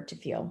in order to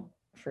feel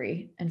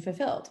free and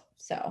fulfilled.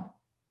 So,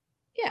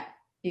 yeah,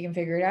 you can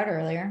figure it out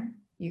earlier.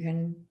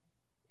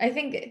 I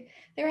think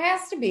there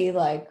has to be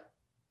like,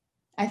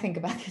 I think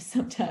about this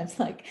sometimes,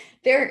 like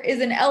there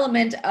is an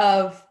element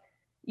of,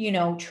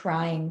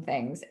 trying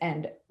things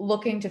and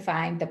looking to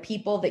find the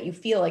people that you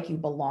feel like you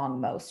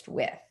belong most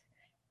with.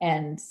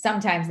 And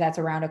sometimes that's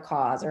around a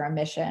cause or a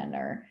mission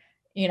or,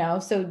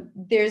 so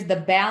there's the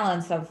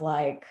balance of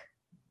like,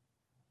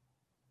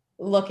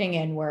 looking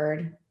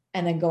inward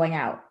and then going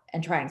out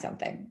and trying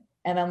something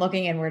and then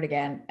looking inward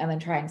again and then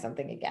trying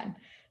something again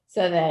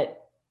so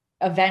that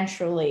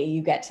eventually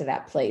you get to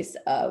that place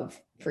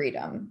of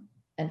freedom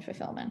and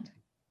fulfillment,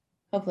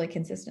 hopefully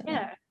consistently.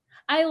 Yeah.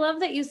 I love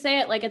that you say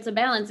it like it's a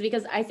balance,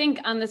 because I think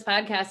on this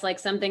podcast, like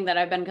something that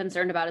I've been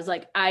concerned about is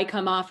like I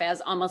come off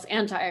as almost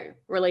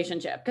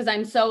anti-relationship because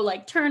I'm so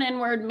like turn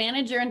inward,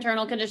 manage your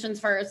internal conditions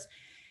first,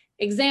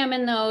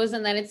 examine those.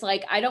 And then it's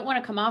like, I don't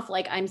want to come off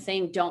like I'm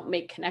saying don't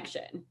make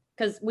connection,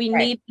 because we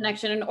need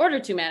connection in order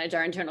to manage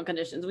our internal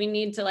conditions. We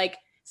need to like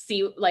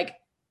see, like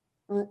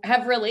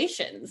have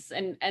relations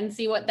and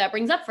see what that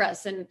brings up for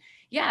us. And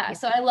yeah,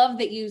 so I love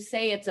that you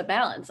say it's a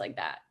balance like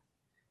that.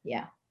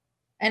 Yeah.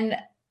 And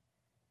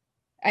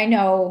I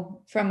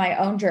know from my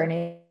own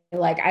journey,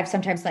 like I've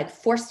sometimes like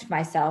forced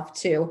myself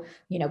to,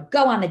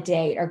 go on the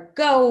date or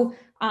go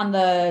on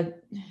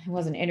it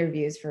wasn't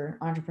interviews for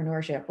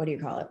entrepreneurship. What do you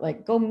call it?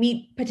 Like go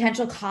meet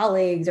potential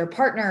colleagues or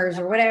partners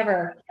or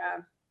whatever,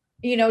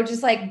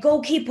 just like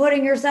go keep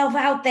putting yourself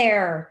out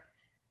there.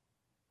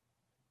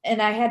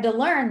 And I had to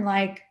learn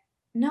like,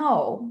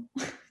 no,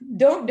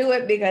 don't do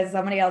it because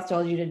somebody else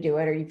told you to do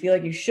it or you feel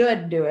like you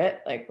should do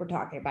it. Like we're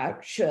talking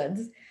about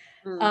shoulds.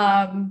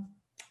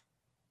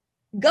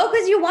 Go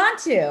because you want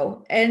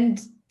to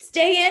and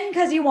stay in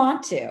because you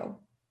want to.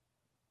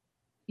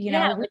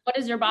 Like, what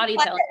is your body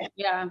telling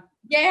you?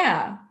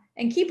 Yeah.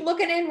 And keep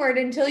looking inward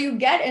until you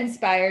get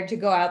inspired to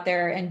go out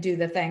there and do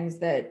the things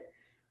that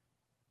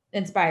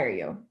inspire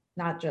you.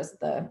 Not just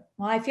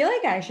I feel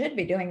like I should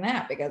be doing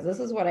that because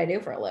this is what I do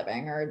for a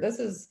living, or this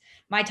is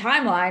my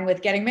timeline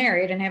with getting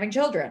married and having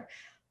children.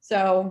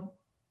 So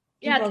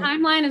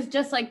timeline is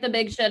just like the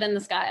big shit in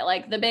the sky,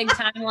 like the big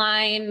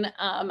timeline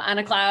on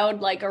a cloud,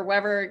 like, or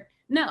wherever.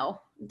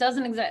 No, it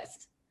doesn't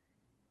exist.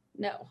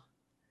 No.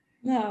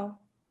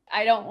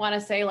 I don't want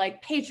to say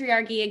like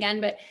patriarchy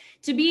again, but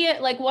to be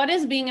like, what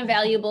is being a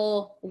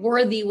valuable,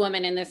 worthy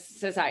woman in this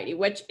society,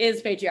 which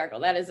is patriarchal?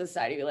 That is the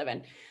society we live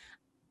in.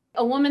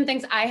 A woman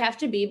thinks I have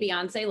to be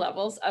Beyonce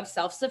levels of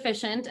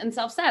self-sufficient and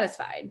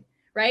self-satisfied,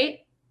 right?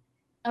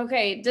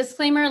 Okay,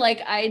 disclaimer,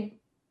 like I'm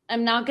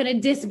not going to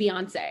diss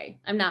Beyonce.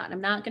 I'm not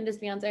going to diss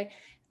Beyonce.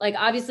 Like,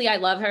 obviously I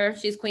love her.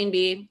 She's Queen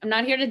Bee. I'm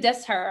not here to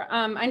diss her.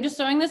 I'm just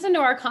throwing this into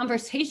our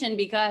conversation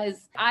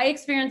because I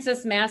experienced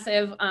this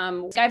massive,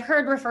 I've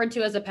heard referred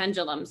to as a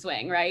pendulum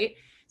swing, right?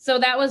 So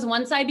that was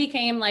once I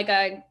became like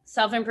a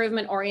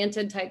self-improvement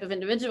oriented type of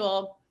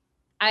individual,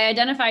 I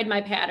identified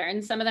my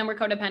patterns. Some of them were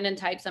codependent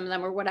types. Some of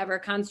them were whatever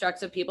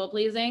constructs of people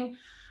pleasing.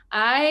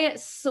 I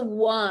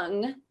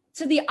swung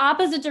to the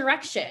opposite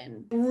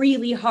direction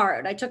really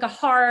hard. I took a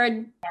hard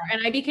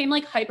and I became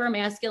like hyper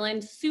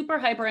masculine, super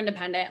hyper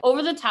independent,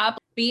 over the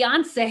top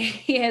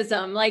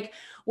Beyonceism, like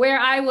where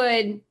I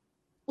would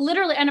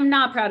literally, and I'm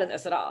not proud of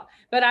this at all,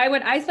 but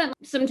I spent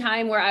some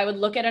time where I would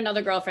look at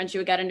another girlfriend, she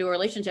would get into a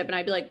relationship and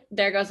I'd be like,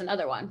 there goes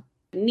another one.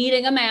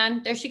 Needing a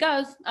man, there she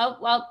goes. Oh,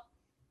 well,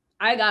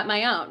 I got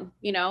my own,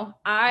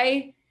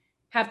 I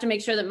have to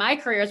make sure that my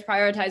career is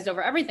prioritized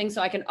over everything so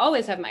I can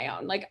always have my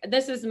own. Like,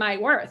 this is my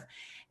worth.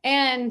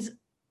 And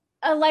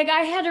like,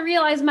 I had to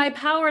realize my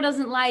power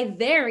doesn't lie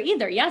there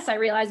either. Yes, I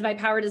realized my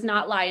power does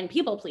not lie in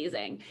people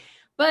pleasing,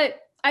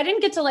 but I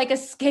didn't get to like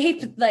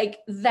escape like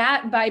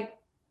that by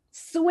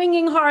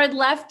swinging hard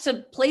left to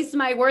place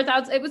my worth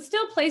out. It was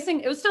still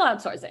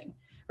outsourcing,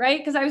 right?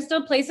 Because I was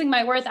still placing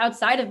my worth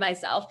outside of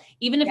myself,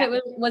 even if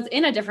it was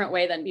in a different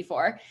way than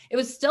before. It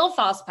was still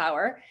false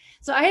power.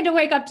 So I had to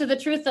wake up to the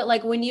truth that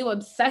like when you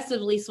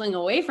obsessively swing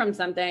away from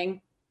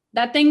something,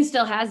 that thing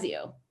still has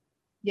you.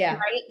 Yeah.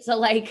 Right. So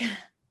like,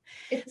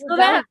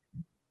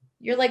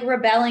 you're like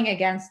rebelling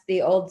against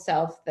the old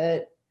self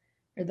or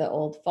the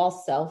old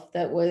false self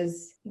that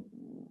was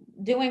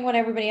doing what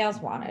everybody else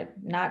wanted,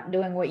 not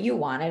doing what you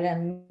wanted,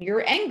 and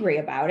you're angry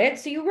about it.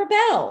 So you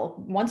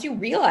rebel. Once you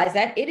realize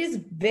that, it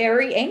is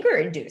very anger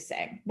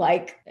inducing.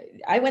 Like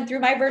I went through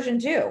my version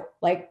too.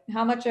 Like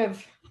how much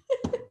of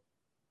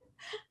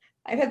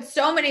I've had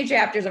so many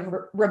chapters of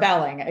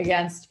rebelling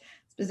against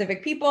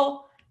specific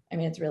people. I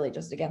mean, it's really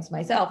just against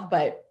myself,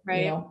 but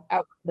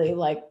outwardly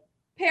like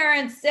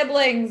parents,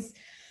 siblings,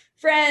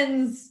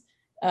 friends,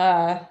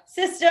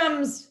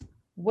 systems,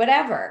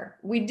 whatever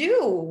we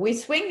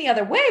swing the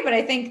other way. But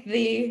I think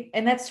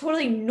and that's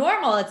totally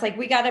normal. It's like,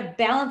 we got to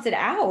balance it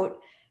out.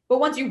 But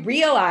once you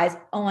realize,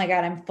 oh my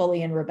God, I'm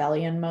fully in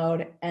rebellion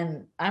mode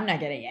and I'm not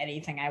getting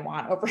anything I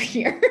want over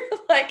here.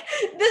 Like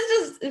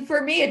this just,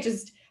 for me,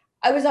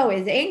 I was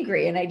always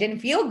angry and I didn't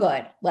feel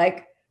good.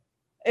 Like,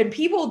 and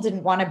people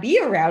didn't want to be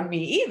around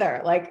me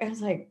either. Like, I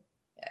was like,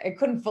 I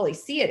couldn't fully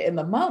see it in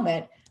the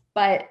moment,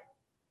 but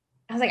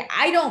I was like,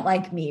 I don't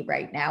like me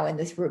right now in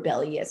this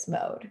rebellious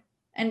mode.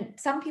 And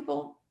some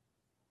people,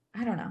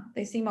 I don't know,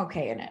 they seem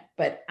okay in it,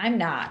 but I'm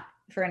not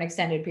for an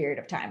extended period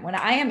of time. When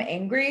I am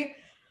angry,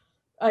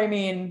 I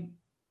mean,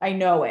 I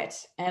know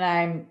it.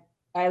 And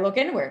I look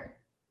inward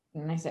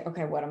and I say,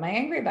 okay, what am I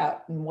angry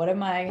about? And what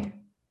am I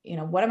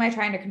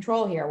trying to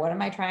control here? What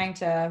am I trying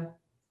to,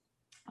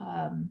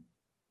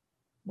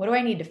 what do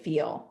I need to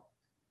feel?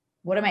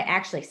 What am I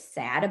actually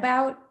sad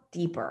about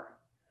deeper?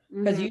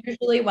 Because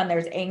usually when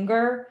there's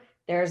anger,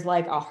 there's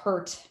like a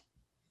hurt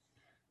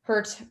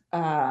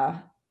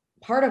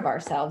part of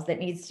ourselves that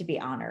needs to be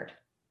honored.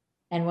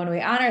 And when we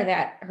honor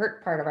that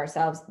hurt part of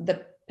ourselves,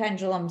 the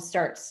pendulum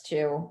starts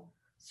to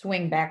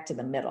swing back to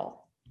the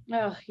middle.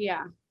 Oh,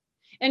 yeah.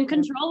 And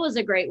control was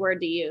a great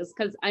word to use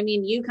because, I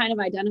mean, you kind of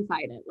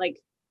identified it.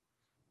 Like,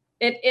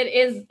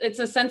 it's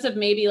a sense of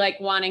maybe like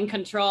wanting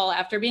control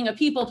after being a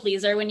people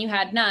pleaser when you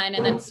had none,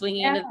 and then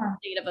swinging into the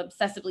state of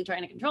obsessively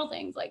trying to control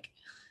things. Like,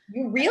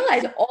 you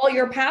realize all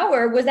your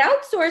power was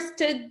outsourced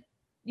to,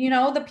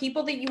 the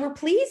people that you were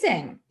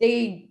pleasing.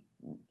 They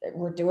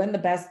were doing the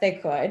best they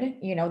could.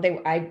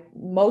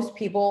 Most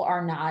people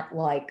are not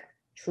like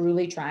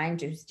truly trying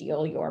to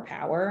steal your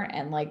power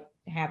and like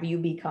have you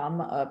become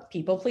a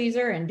people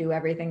pleaser and do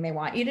everything they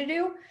want you to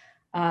do.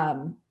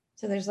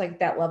 So there's like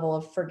that level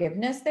of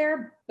forgiveness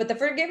there, but the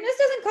forgiveness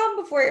doesn't come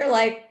before you're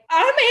like,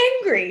 I'm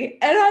angry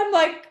and I'm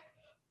like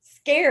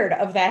scared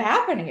of that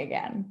happening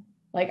again.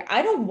 Like,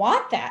 I don't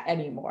want that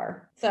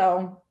anymore.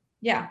 So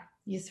yeah,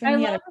 you swing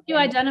the other way. You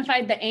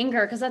identified the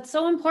anger because that's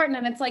so important.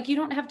 And it's like, you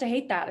don't have to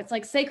hate that. It's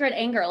like sacred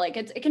anger. Like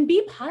it can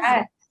be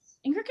positive.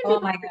 Anger can be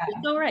positive.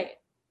 You're so right.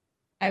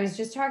 I was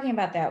just talking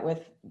about that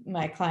with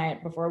my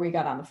client before we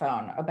got on the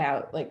phone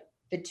about like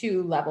the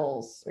two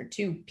levels or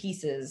two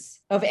pieces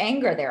of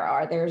anger there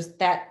are. There's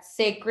that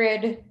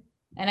sacred,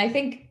 and I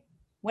think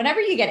whenever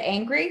you get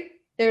angry,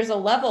 there's a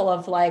level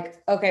of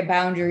like, okay,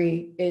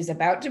 boundary is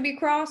about to be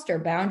crossed or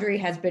boundary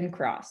has been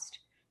crossed.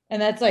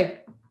 And that's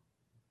like,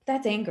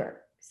 that's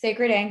anger.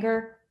 Sacred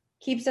anger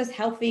keeps us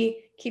healthy,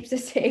 keeps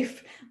us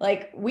safe.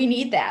 Like we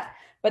need that.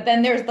 But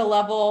then there's the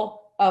level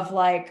of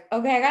like,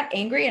 okay, I got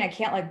angry and I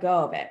can't let go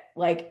of it.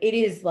 Like it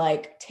is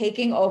like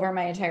taking over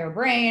my entire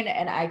brain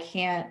and I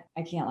can't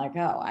let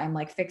go. I'm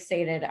like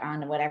fixated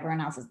on what everyone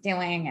else is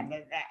doing. And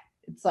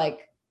it's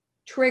like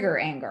trigger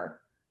anger,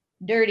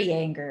 dirty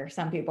anger,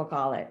 some people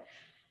call it.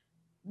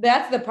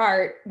 That's the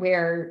part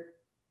where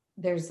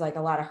there's like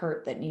a lot of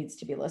hurt that needs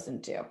to be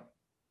listened to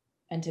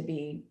and to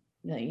be,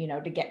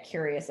 to get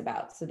curious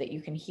about so that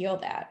you can heal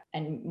that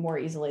and more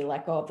easily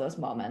let go of those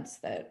moments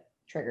that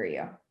trigger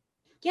you.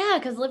 Yeah,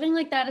 because living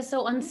like that is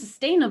so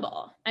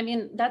unsustainable. I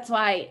mean, that's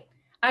why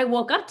I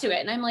woke up to it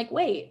and I'm like,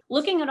 wait,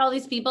 looking at all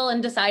these people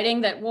and deciding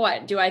that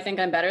what, do I think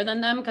I'm better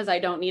than them because I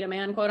don't need a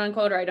man, quote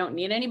unquote, or I don't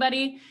need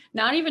anybody?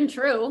 Not even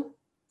true.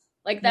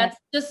 Like that's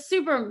just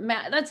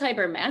that's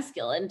hyper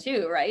masculine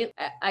too, right?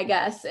 I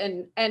guess.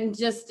 And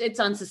just it's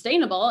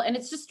unsustainable and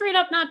it's just straight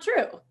up not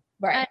true.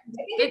 Right.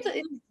 It's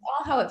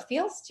all how it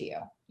feels to you.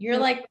 You're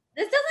like,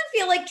 this doesn't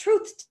feel like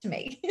truth to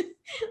me. It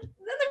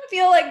doesn't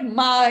feel like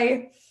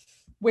my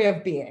way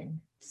of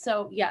being.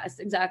 So yes,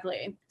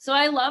 exactly. So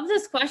I love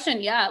this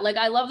question. Yeah. Like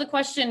I love the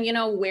question,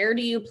 where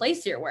do you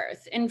place your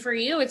worth? And for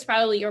you,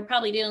 you're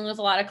probably dealing with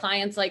a lot of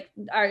clients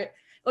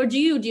or do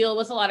you deal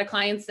with a lot of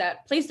clients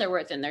that place their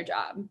worth in their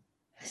job?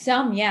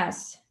 Some,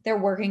 yes. They're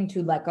working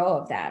to let go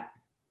of that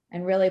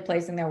and really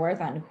placing their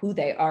worth on who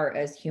they are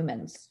as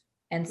humans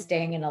and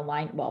staying in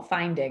alignment while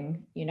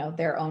finding,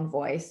 their own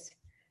voice,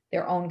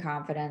 their own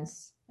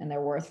confidence and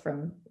their worth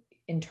from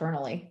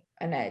internally.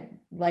 And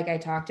like I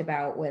talked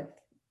about with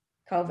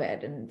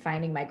COVID and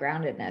finding my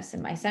groundedness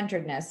and my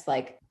centeredness,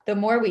 like the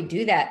more we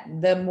do that,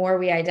 the more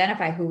we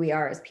identify who we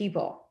are as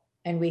people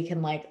and we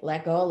can like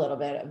let go a little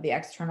bit of the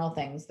external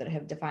things that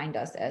have defined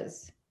us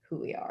as who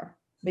we are.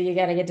 But you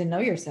got to get to know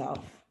yourself,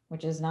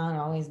 which is not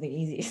always the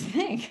easiest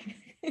thing.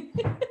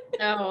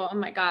 Oh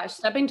my gosh.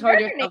 Stepping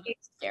toward yourself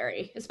is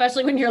scary,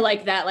 especially when you're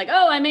like that, like,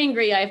 oh, I'm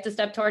angry. I have to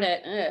step toward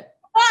it.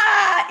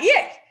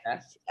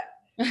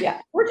 Yeah.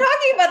 We're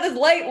talking about this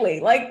lightly.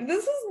 Like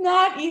this is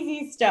not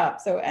easy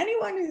stuff. So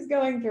anyone who's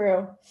going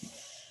through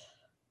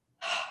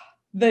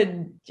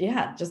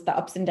just the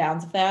ups and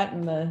downs of that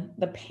and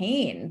the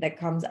pain that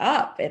comes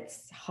up,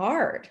 it's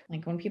hard.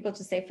 Like when people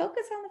just say,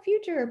 focus on the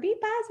future or be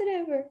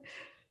positive, or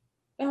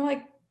I'm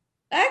like,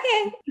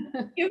 okay,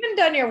 you haven't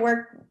done your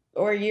work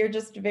or you're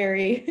just a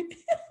very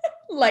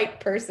light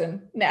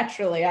person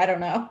naturally. I don't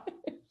know.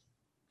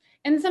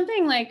 And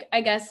something like,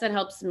 I guess that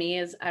helps me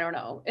is, I don't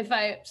know, if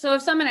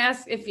someone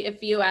asks,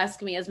 if you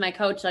ask me as my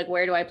coach, like,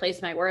 where do I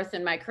place my worth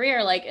in my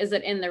career? Like, is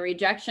it in the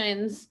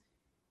rejections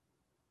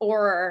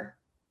or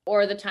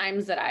the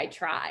times that I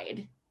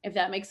tried, if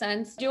that makes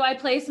sense? Do I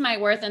place my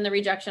worth in the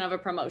rejection of a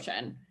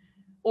promotion?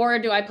 Or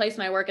do I place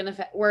my work in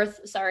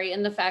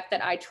the fact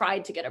that I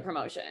tried to get a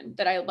promotion,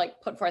 that I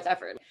like put forth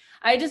effort?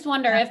 I just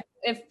wonder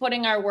if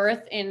putting our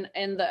worth in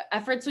the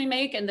efforts we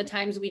make and the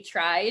times we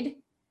tried,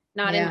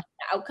 not in the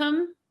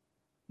outcome.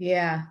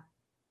 Yeah.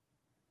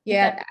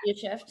 Yeah. A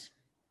shift.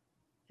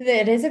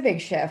 It is a big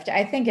shift.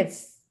 I think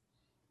it's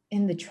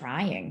in the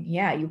trying.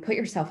 Yeah. You put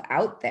yourself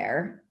out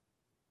there,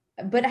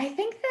 but I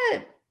think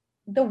that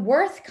the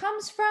worth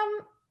comes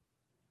from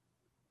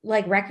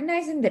like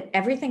recognizing that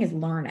everything is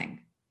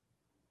learning.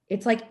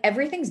 It's like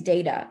everything's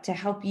data to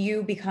help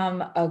you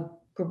become a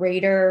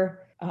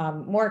greater,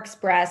 more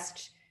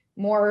expressed,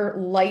 more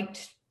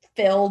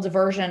light-filled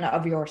version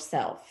of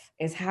yourself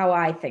is how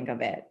I think of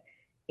it.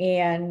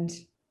 And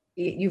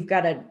you've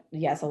got to,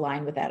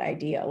 align with that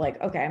idea.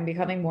 Like, okay, I'm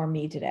becoming more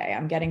me today.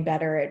 I'm getting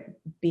better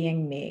at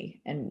being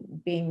me,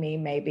 and being me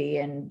maybe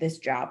in this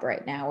job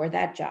right now or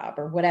that job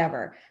or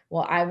whatever.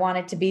 Well, I want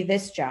it to be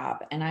this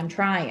job and I'm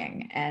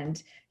trying.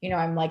 And,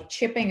 I'm like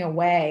chipping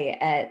away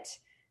at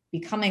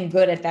becoming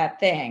good at that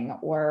thing,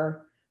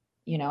 or,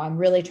 I'm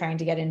really trying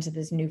to get into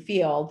this new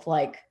field.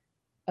 Like,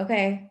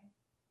 okay,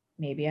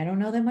 maybe I don't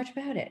know that much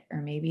about it.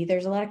 Or maybe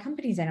there's a lot of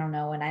companies I don't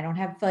know and I don't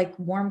have like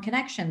warm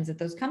connections at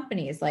those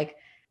companies. Like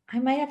I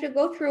might have to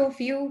go through a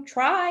few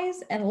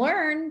tries and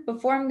learn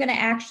before I'm going to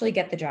actually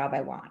get the job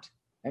I want.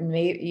 And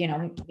maybe,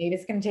 maybe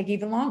it's going to take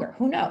even longer.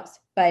 Who knows?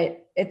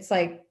 But it's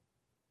like,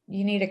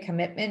 you need a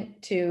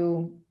commitment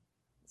to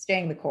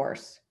staying the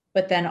course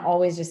but then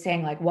always just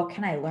saying like, what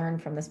can I learn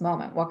from this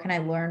moment? What can I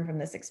learn from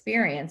this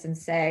experience? And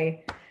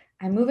say,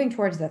 I'm moving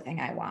towards the thing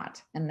I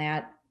want. And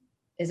that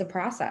is a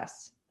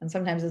process. And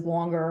sometimes it's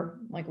longer,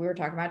 like we were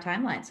talking about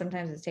timelines.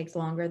 Sometimes it takes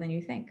longer than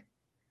you think.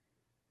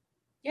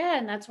 Yeah,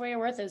 and that's where your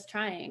worth is,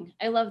 trying.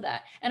 I love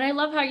that. And I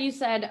love how you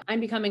said, I'm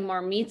becoming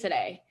more me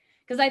today.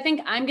 Because I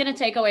think I'm going to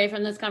take away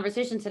from this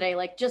conversation today,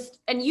 like just,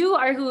 and you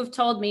are who have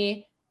told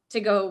me to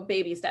go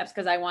baby steps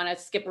because I want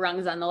to skip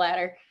rungs on the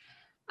ladder.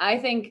 I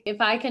think if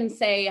I can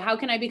say, how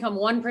can I become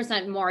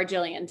 1% more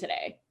Jillian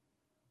today?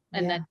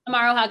 And then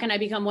tomorrow, how can I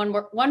become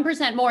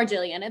 1% more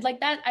Jillian? It's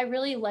like that. I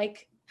really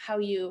like how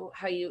you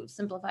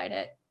simplified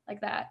it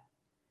like that.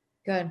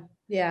 Good.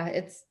 Yeah.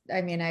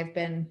 I've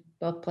been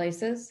both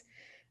places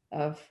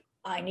of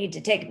I need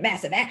to take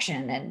massive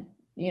action. And,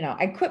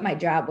 I quit my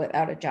job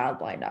without a job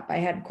lined up. I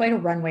had quite a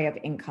runway of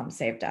income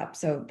saved up.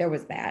 So there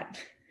was that.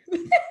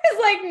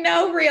 It's like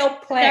no real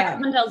plan.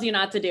 Everyone tells you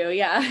not to do.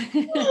 Yeah.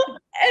 And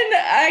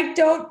I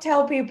don't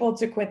tell people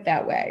to quit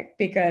that way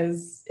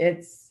because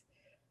it's,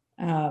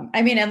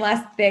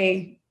 unless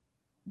they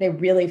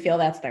really feel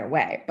that's their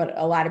way. But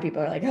a lot of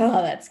people are like,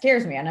 oh, that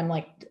scares me. And I'm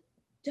like,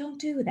 don't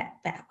do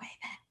that way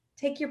then.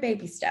 Take your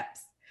baby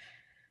steps.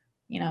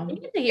 You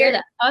need to hear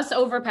that. Us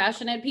over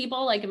passionate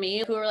people like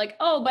me who are like,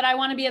 oh, but I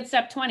want to be at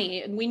step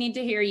 20. We need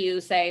to hear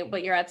you say,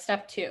 but you're at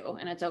step 2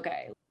 and it's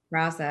okay.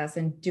 Process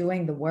and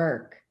doing the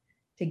work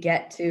to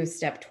get to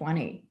step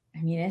 20.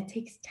 It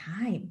takes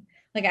time.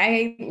 Like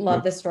I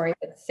love the story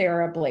that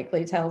Sarah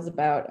Blakely tells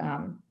about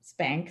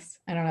Spanx.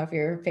 I don't know if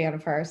you're a fan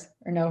of hers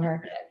or know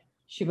her.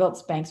 She built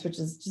Spanx, which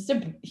is just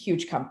a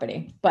huge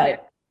company,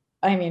 but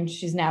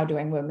she's now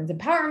doing women's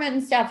empowerment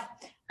and stuff.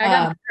 I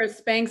got her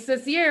Spanx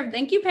this year.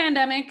 Thank you,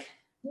 pandemic.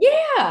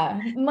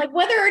 Yeah. Like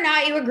whether or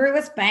not you agree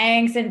with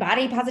Spanx and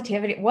body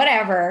positivity,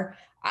 whatever.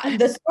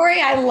 The story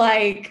I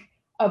like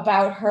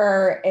about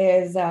her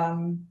is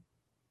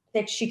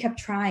that she kept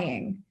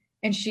trying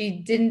and she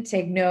didn't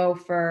take no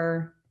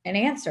for an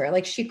answer.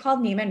 Like she called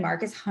Neiman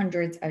Marcus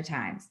hundreds of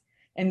times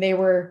and they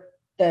were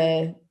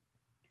the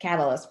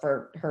catalyst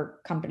for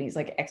her company's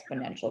like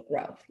exponential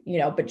growth,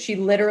 but she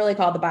literally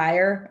called the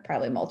buyer,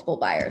 probably multiple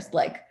buyers,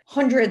 like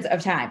hundreds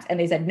of times. And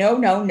they said, no,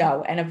 no,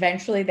 no. And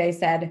eventually they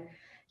said,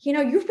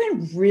 you've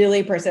been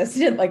really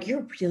persistent. Like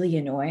you're really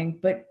annoying,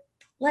 but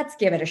let's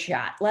give it a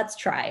shot. Let's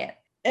try it.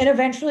 And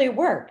eventually it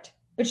worked,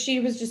 but she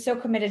was just so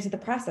committed to the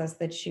process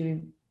that she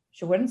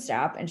wouldn't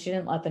stop and she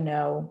didn't let the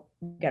no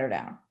get her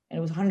down. And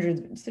it was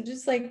hundreds. So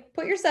just like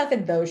put yourself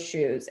in those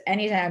shoes.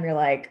 Anytime you're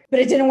like, but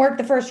it didn't work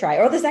the first try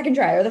or the second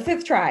try or the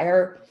fifth try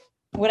or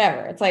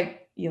whatever. It's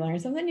like you learn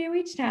something new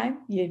each time.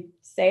 You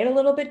say it a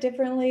little bit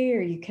differently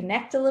or you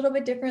connect a little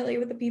bit differently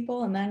with the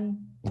people. And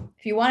then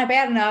if you want it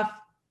bad enough,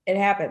 it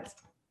happens.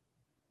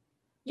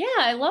 Yeah,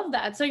 I love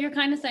that. So you're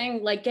kind of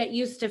saying like get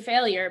used to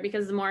failure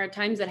because the more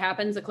times it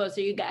happens, the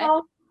closer you get.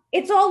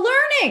 It's all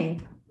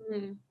learning.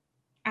 Mm-hmm.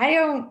 I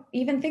don't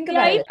even think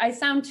about it. I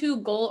sound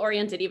too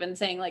goal-oriented, even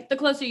saying like the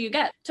closer you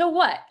get to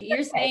what?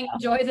 You're saying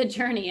enjoy the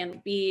journey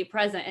and be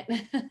present.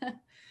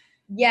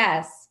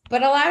 Yes.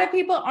 But a lot of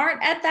people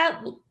aren't at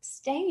that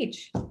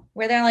stage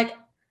where they're like,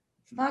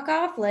 fuck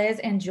off, Liz,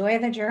 enjoy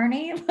the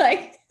journey.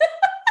 Like,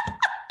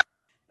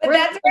 but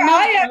that's where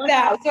I am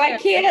now. So I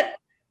can't,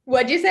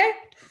 what'd you say?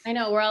 I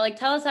know, we're all like,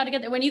 tell us how to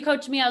get there. When you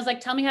coached me, I was like,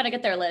 tell me how to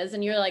get there, Liz.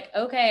 And you're like,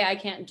 okay, I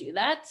can't do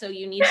that. So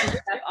you need to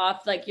step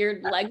off, like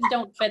your legs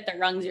don't fit the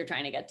rungs you're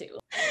trying to get to.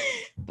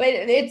 But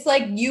it's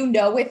like,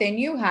 within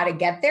you how to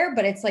get there,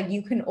 but it's like,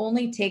 you can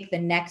only take the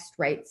next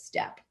right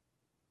step.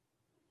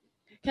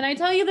 Can I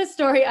tell you this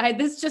story?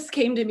 This just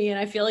came to me and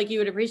I feel like you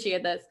would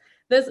appreciate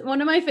this.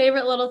 One of my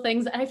favorite little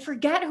things, I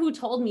forget who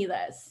told me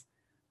this.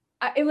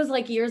 It was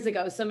like years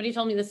ago. Somebody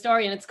told me the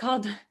story and it's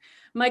called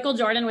Michael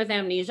Jordan with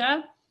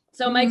amnesia.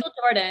 So Michael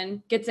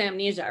Jordan gets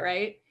amnesia,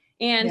 right?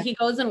 And he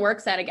goes and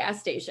works at a gas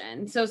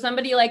station. So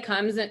somebody like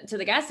comes to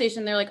the gas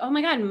station. They're like, oh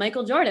my God,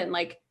 Michael Jordan,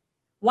 like,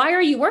 why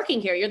are you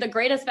working here? You're the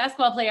greatest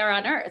basketball player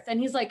on earth. And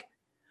he's like,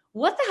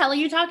 what the hell are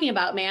you talking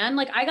about, man?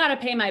 Like, I got to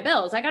pay my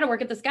bills. I got to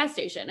work at this gas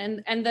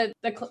station. And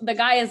the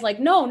guy is like,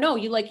 no,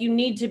 you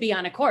need to be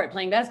on a court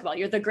playing basketball.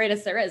 You're the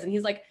greatest there is. And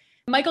he's like,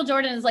 Michael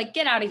Jordan is like,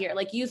 get out of here.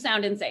 Like, you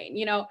sound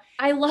insane.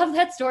 I love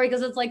that story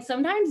because it's like,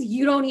 sometimes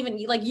you don't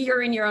even, like,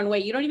 you're in your own way.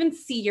 You don't even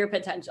see your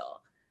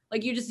potential.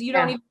 Like, you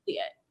don't even see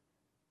it.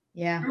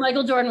 Yeah.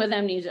 Michael Jordan with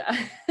amnesia.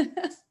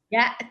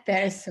 Yeah,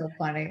 that is so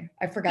funny.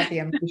 I forgot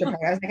the amnesia part.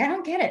 I was like, I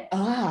don't get it.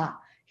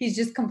 He's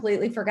just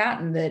completely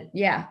forgotten that,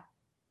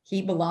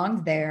 he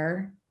belonged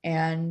there.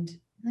 And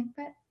like,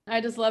 but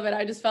I just love it.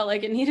 I just felt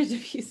like it needed to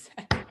be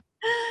said.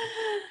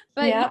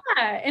 But yeah,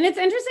 and it's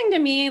interesting to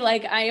me,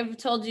 like I've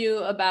told you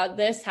about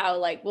this, how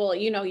like, well,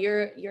 you're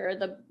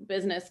the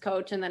business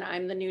coach and then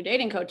I'm the new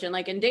dating coach. And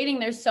like in dating,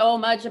 there's so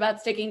much about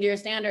sticking to your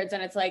standards.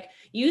 And it's like,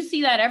 you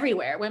see that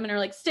everywhere. Women are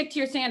like, stick to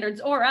your standards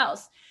or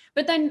else.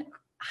 But then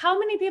how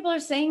many people are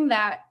saying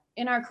that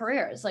in our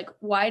careers? Like,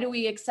 why do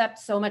we accept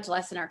so much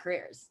less in our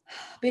careers?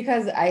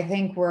 Because I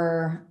think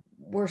we're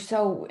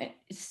so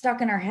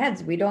stuck in our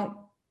heads.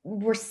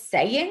 We're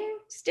saying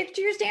stick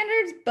to your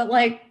standards, but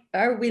like,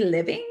 are we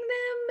living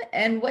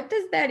And what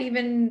does that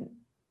even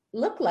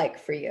look like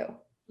for you?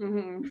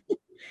 Mm-hmm.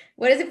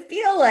 What does it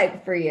feel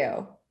like for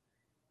you?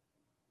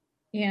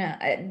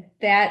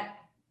 That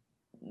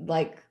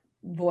like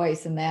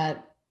voice and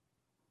that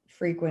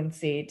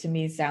frequency to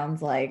me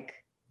sounds like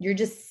you're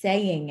just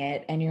saying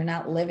it and you're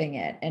not living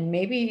it. And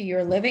maybe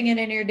you're living it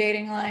in your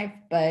dating life,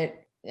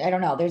 but I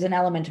don't know. There's an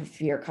element of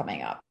fear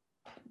coming up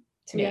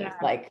to me.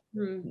 Like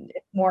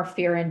it's more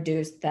fear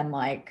induced than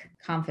like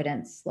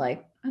confidence.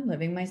 Like I'm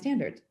living my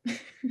standards.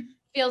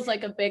 Feels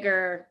like a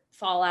bigger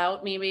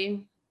fallout,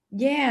 maybe.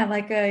 Yeah,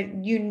 like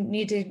you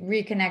need to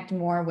reconnect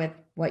more with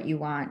what you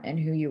want and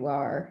who you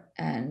are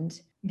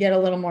and get a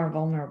little more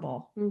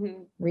vulnerable.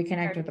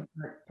 Reconnect with the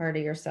part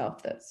of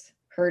yourself that's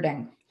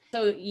hurting.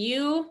 So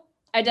you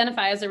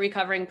identify as a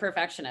recovering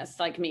perfectionist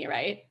like me,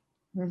 right?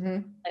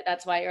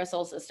 That's why you're a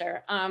soul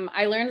sister.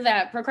 I learned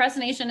that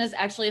procrastination is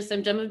actually a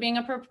symptom of being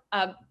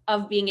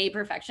a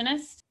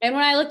perfectionist. And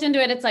when I looked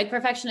into it, it's like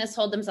perfectionists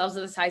hold themselves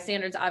to this high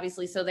standards,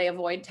 obviously, so they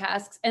avoid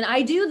tasks. And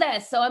I do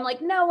this. So I'm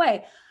like, no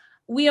way.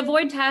 We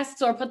avoid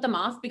tasks or put them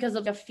off because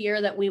of a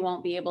fear that we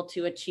won't be able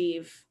to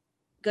achieve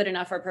good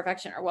enough for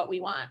perfection or what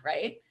we want,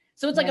 right?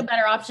 So it's like a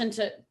better option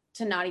to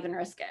not even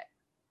risk it.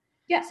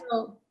 Yeah.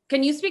 So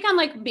can you speak on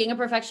like being a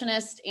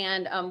perfectionist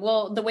and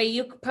well, the way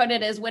you put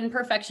it is when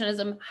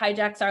perfectionism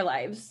hijacks our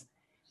lives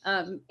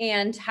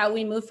and how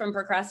we move from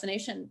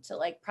procrastination to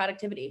like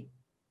productivity?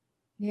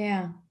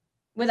 Yeah.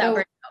 Without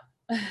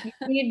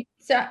burnout.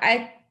 So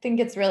I think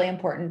it's really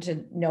important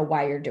to know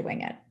why you're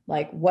doing it.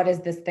 Like, what is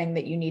this thing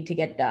that you need to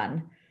get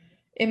done?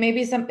 It may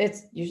be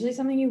it's usually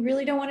something you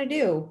really don't want to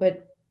do,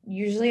 but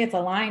usually it's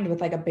aligned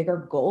with like a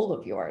bigger goal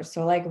of yours.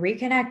 So like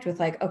reconnect with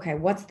like, okay,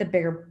 what's the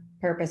bigger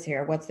purpose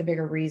here? What's the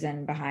bigger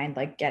reason behind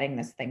like getting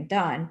this thing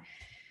done?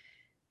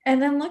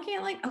 And then looking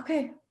at like,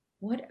 okay,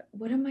 what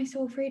am I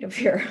so afraid of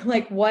here?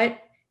 Like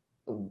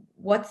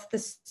what's the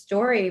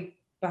story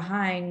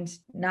behind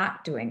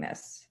not doing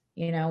this?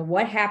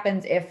 What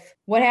happens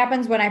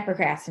when I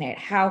procrastinate?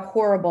 How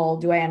horrible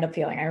do I end up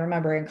feeling? I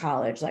remember in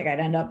college, like I'd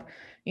end up,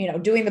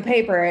 doing the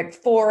paper at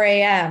 4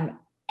 a.m.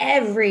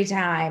 every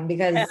time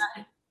because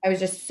I was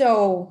just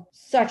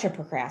such a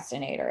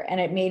procrastinator and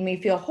it made me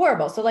feel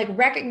horrible. So like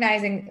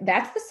recognizing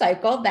that's the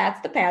cycle,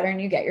 that's the pattern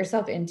you get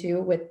yourself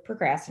into with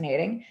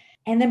procrastinating,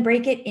 and then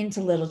break it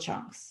into little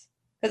chunks.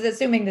 Because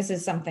assuming this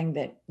is something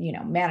that,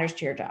 matters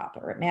to your job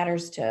or it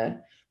matters to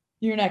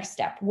your next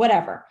step,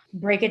 whatever,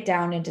 break it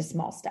down into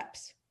small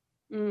steps.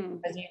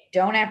 Because you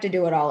don't have to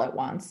do it all at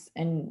once.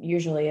 And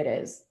usually it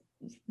is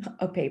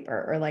a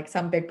paper or like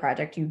some big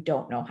project you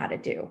don't know how to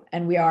do.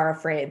 And we are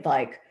afraid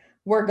like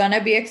we're going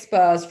to be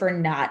exposed for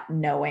not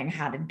knowing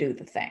how to do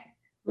the thing.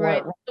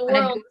 Right. The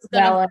world's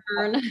going to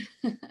burn.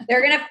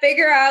 They're going to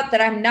figure out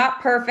that I'm not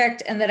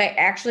perfect and that I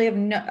actually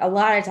have a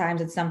lot of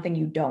times it's something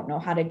you don't know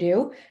how to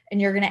do. And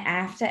you're going to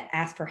have to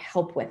ask for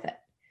help with it.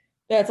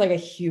 That's like a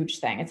huge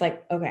thing. It's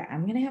like, okay,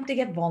 I'm going to have to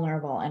get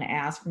vulnerable and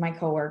ask my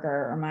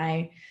coworker or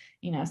my,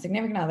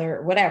 significant other,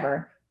 or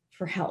whatever,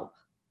 for help.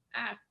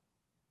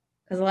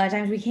 Because a lot of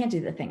times we can't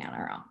do the thing on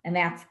our own. And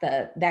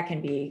that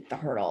can be the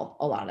hurdle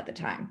a lot of the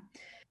time.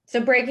 So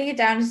breaking it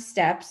down to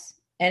steps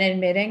and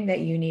admitting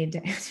that you need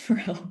to ask for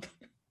help.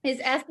 Is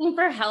asking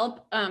for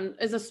help,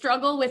 is a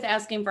struggle with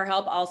asking for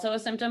help also a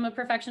symptom of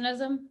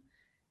perfectionism?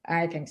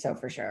 I think so,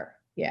 for sure.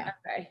 Yeah.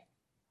 Okay.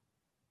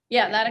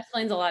 Yeah, that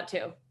explains a lot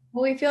too.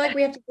 Well, we feel like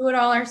we have to do it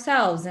all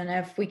ourselves. And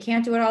if we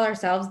can't do it all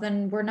ourselves,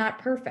 then we're not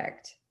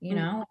perfect,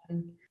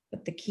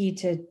 But the key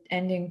to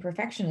ending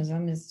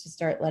perfectionism is to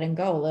start letting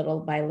go little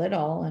by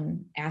little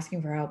and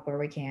asking for help where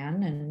we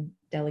can and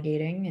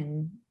delegating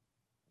and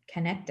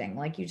connecting.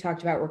 Like you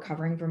talked about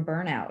recovering from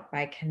burnout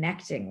by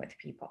connecting with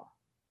people.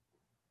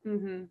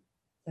 The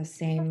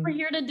same. That's what we're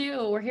here to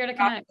do. We're here to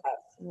connect.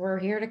 We're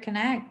here to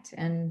connect.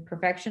 And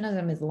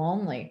perfectionism is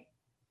lonely.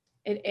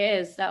 It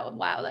is.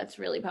 Wow, that's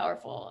really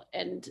powerful.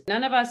 And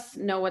none of us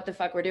know what the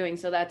fuck we're doing.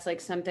 So that's like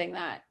something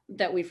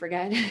that we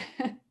forget.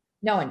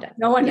 No one does.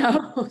 No one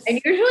knows. And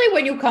usually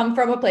when you come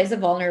from a place of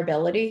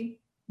vulnerability,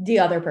 the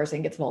other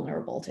person gets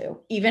vulnerable too.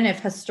 Even if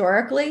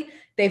historically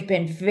they've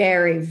been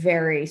very,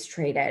 very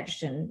straight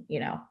edged and,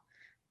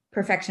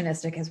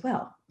 perfectionistic as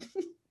well.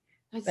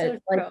 But so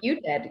like you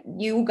did,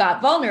 you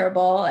got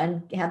vulnerable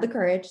and had the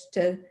courage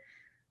to,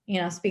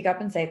 speak up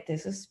and say,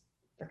 this is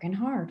freaking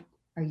hard.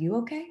 Are you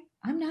okay?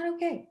 I'm not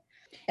okay.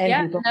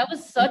 And that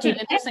was such an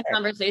interesting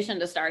conversation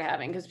to start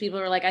having because people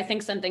were like, I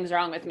think something's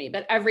wrong with me,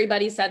 but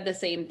everybody said the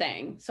same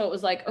thing. So it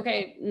was like,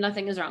 okay,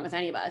 nothing is wrong with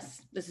any of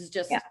us. This is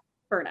just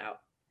burnout.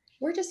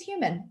 We're just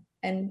human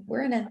and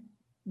we're in a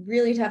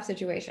really tough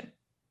situation.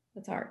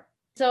 That's hard.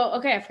 So,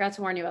 okay, I forgot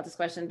to warn you about this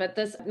question, but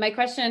my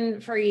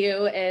question for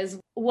you is,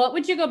 what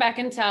would you go back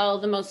and tell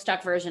the most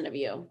stuck version of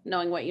you,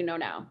 knowing what you know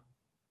now?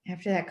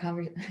 After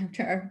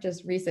after our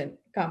just recent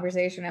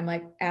conversation, I'm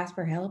like, ask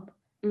for help.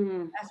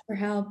 Ask for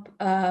help.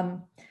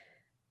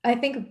 I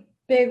think a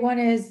big one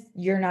is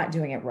you're not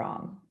doing it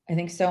wrong. I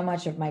think so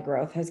much of my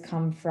growth has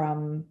come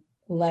from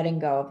letting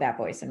go of that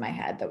voice in my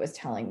head that was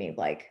telling me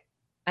like,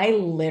 I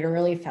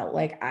literally felt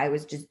like I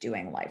was just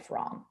doing life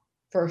wrong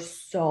for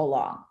so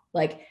long.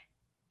 like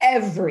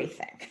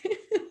everything,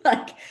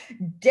 like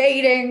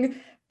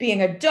dating,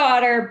 being a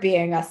daughter,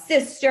 being a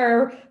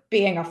sister,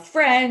 being a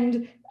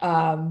friend,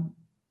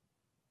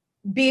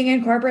 being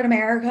in corporate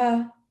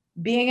America,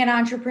 being an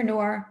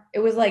entrepreneur. It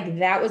was like,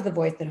 that was the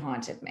voice that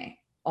haunted me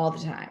all the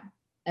time,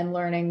 and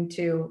learning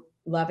to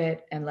love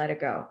it and let it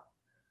go.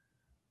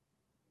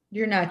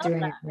 You're not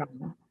doing it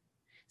wrong.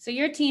 So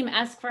your team,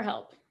 ask for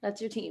help. That's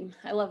your team.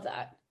 I love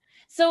that.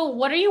 So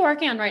what are you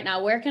working on right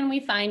now? Where can we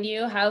find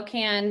you? How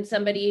can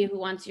somebody who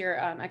wants your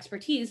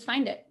expertise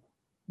find it?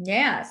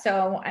 Yeah.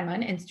 So I'm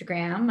on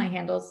Instagram. My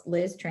handle's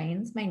Liz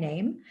Trains, my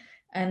name.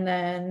 And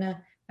then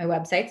my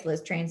website's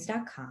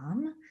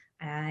liztrains.com.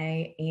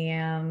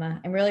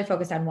 I'm really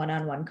focused on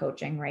one-on-one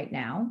coaching right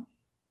now.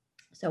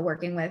 So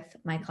working with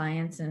my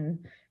clients in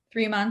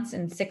 3 months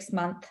and 6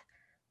 month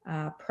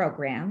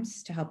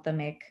programs to help them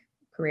make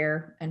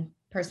career and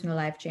personal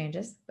life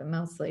changes, but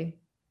mostly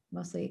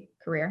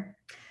career.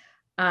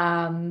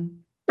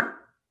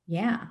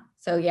 Yeah.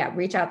 So yeah,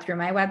 reach out through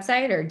my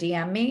website or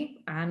DM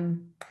me.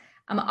 I'm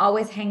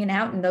always hanging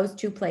out in those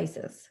 2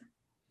 places.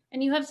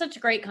 And you have such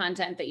great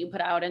content that you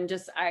put out, and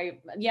just, I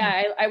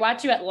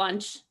watch you at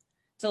lunch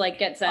to like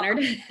get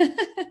centered.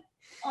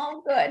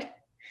 Oh, good.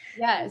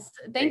 Yes.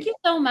 Thank you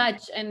so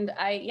much. And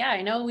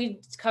I know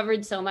we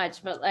covered so much,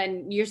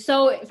 and you're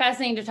so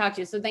fascinating to talk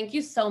to. So thank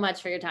you so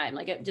much for your time.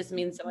 Like, it just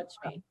means so much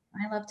to me.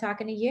 I love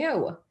talking to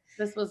you.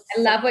 I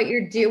love what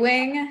you're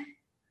doing.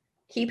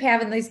 Keep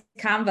having these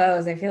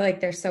combos. I feel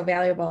like they're so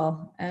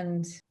valuable,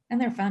 and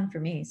they're fun for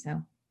me.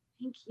 So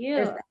thank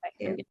you.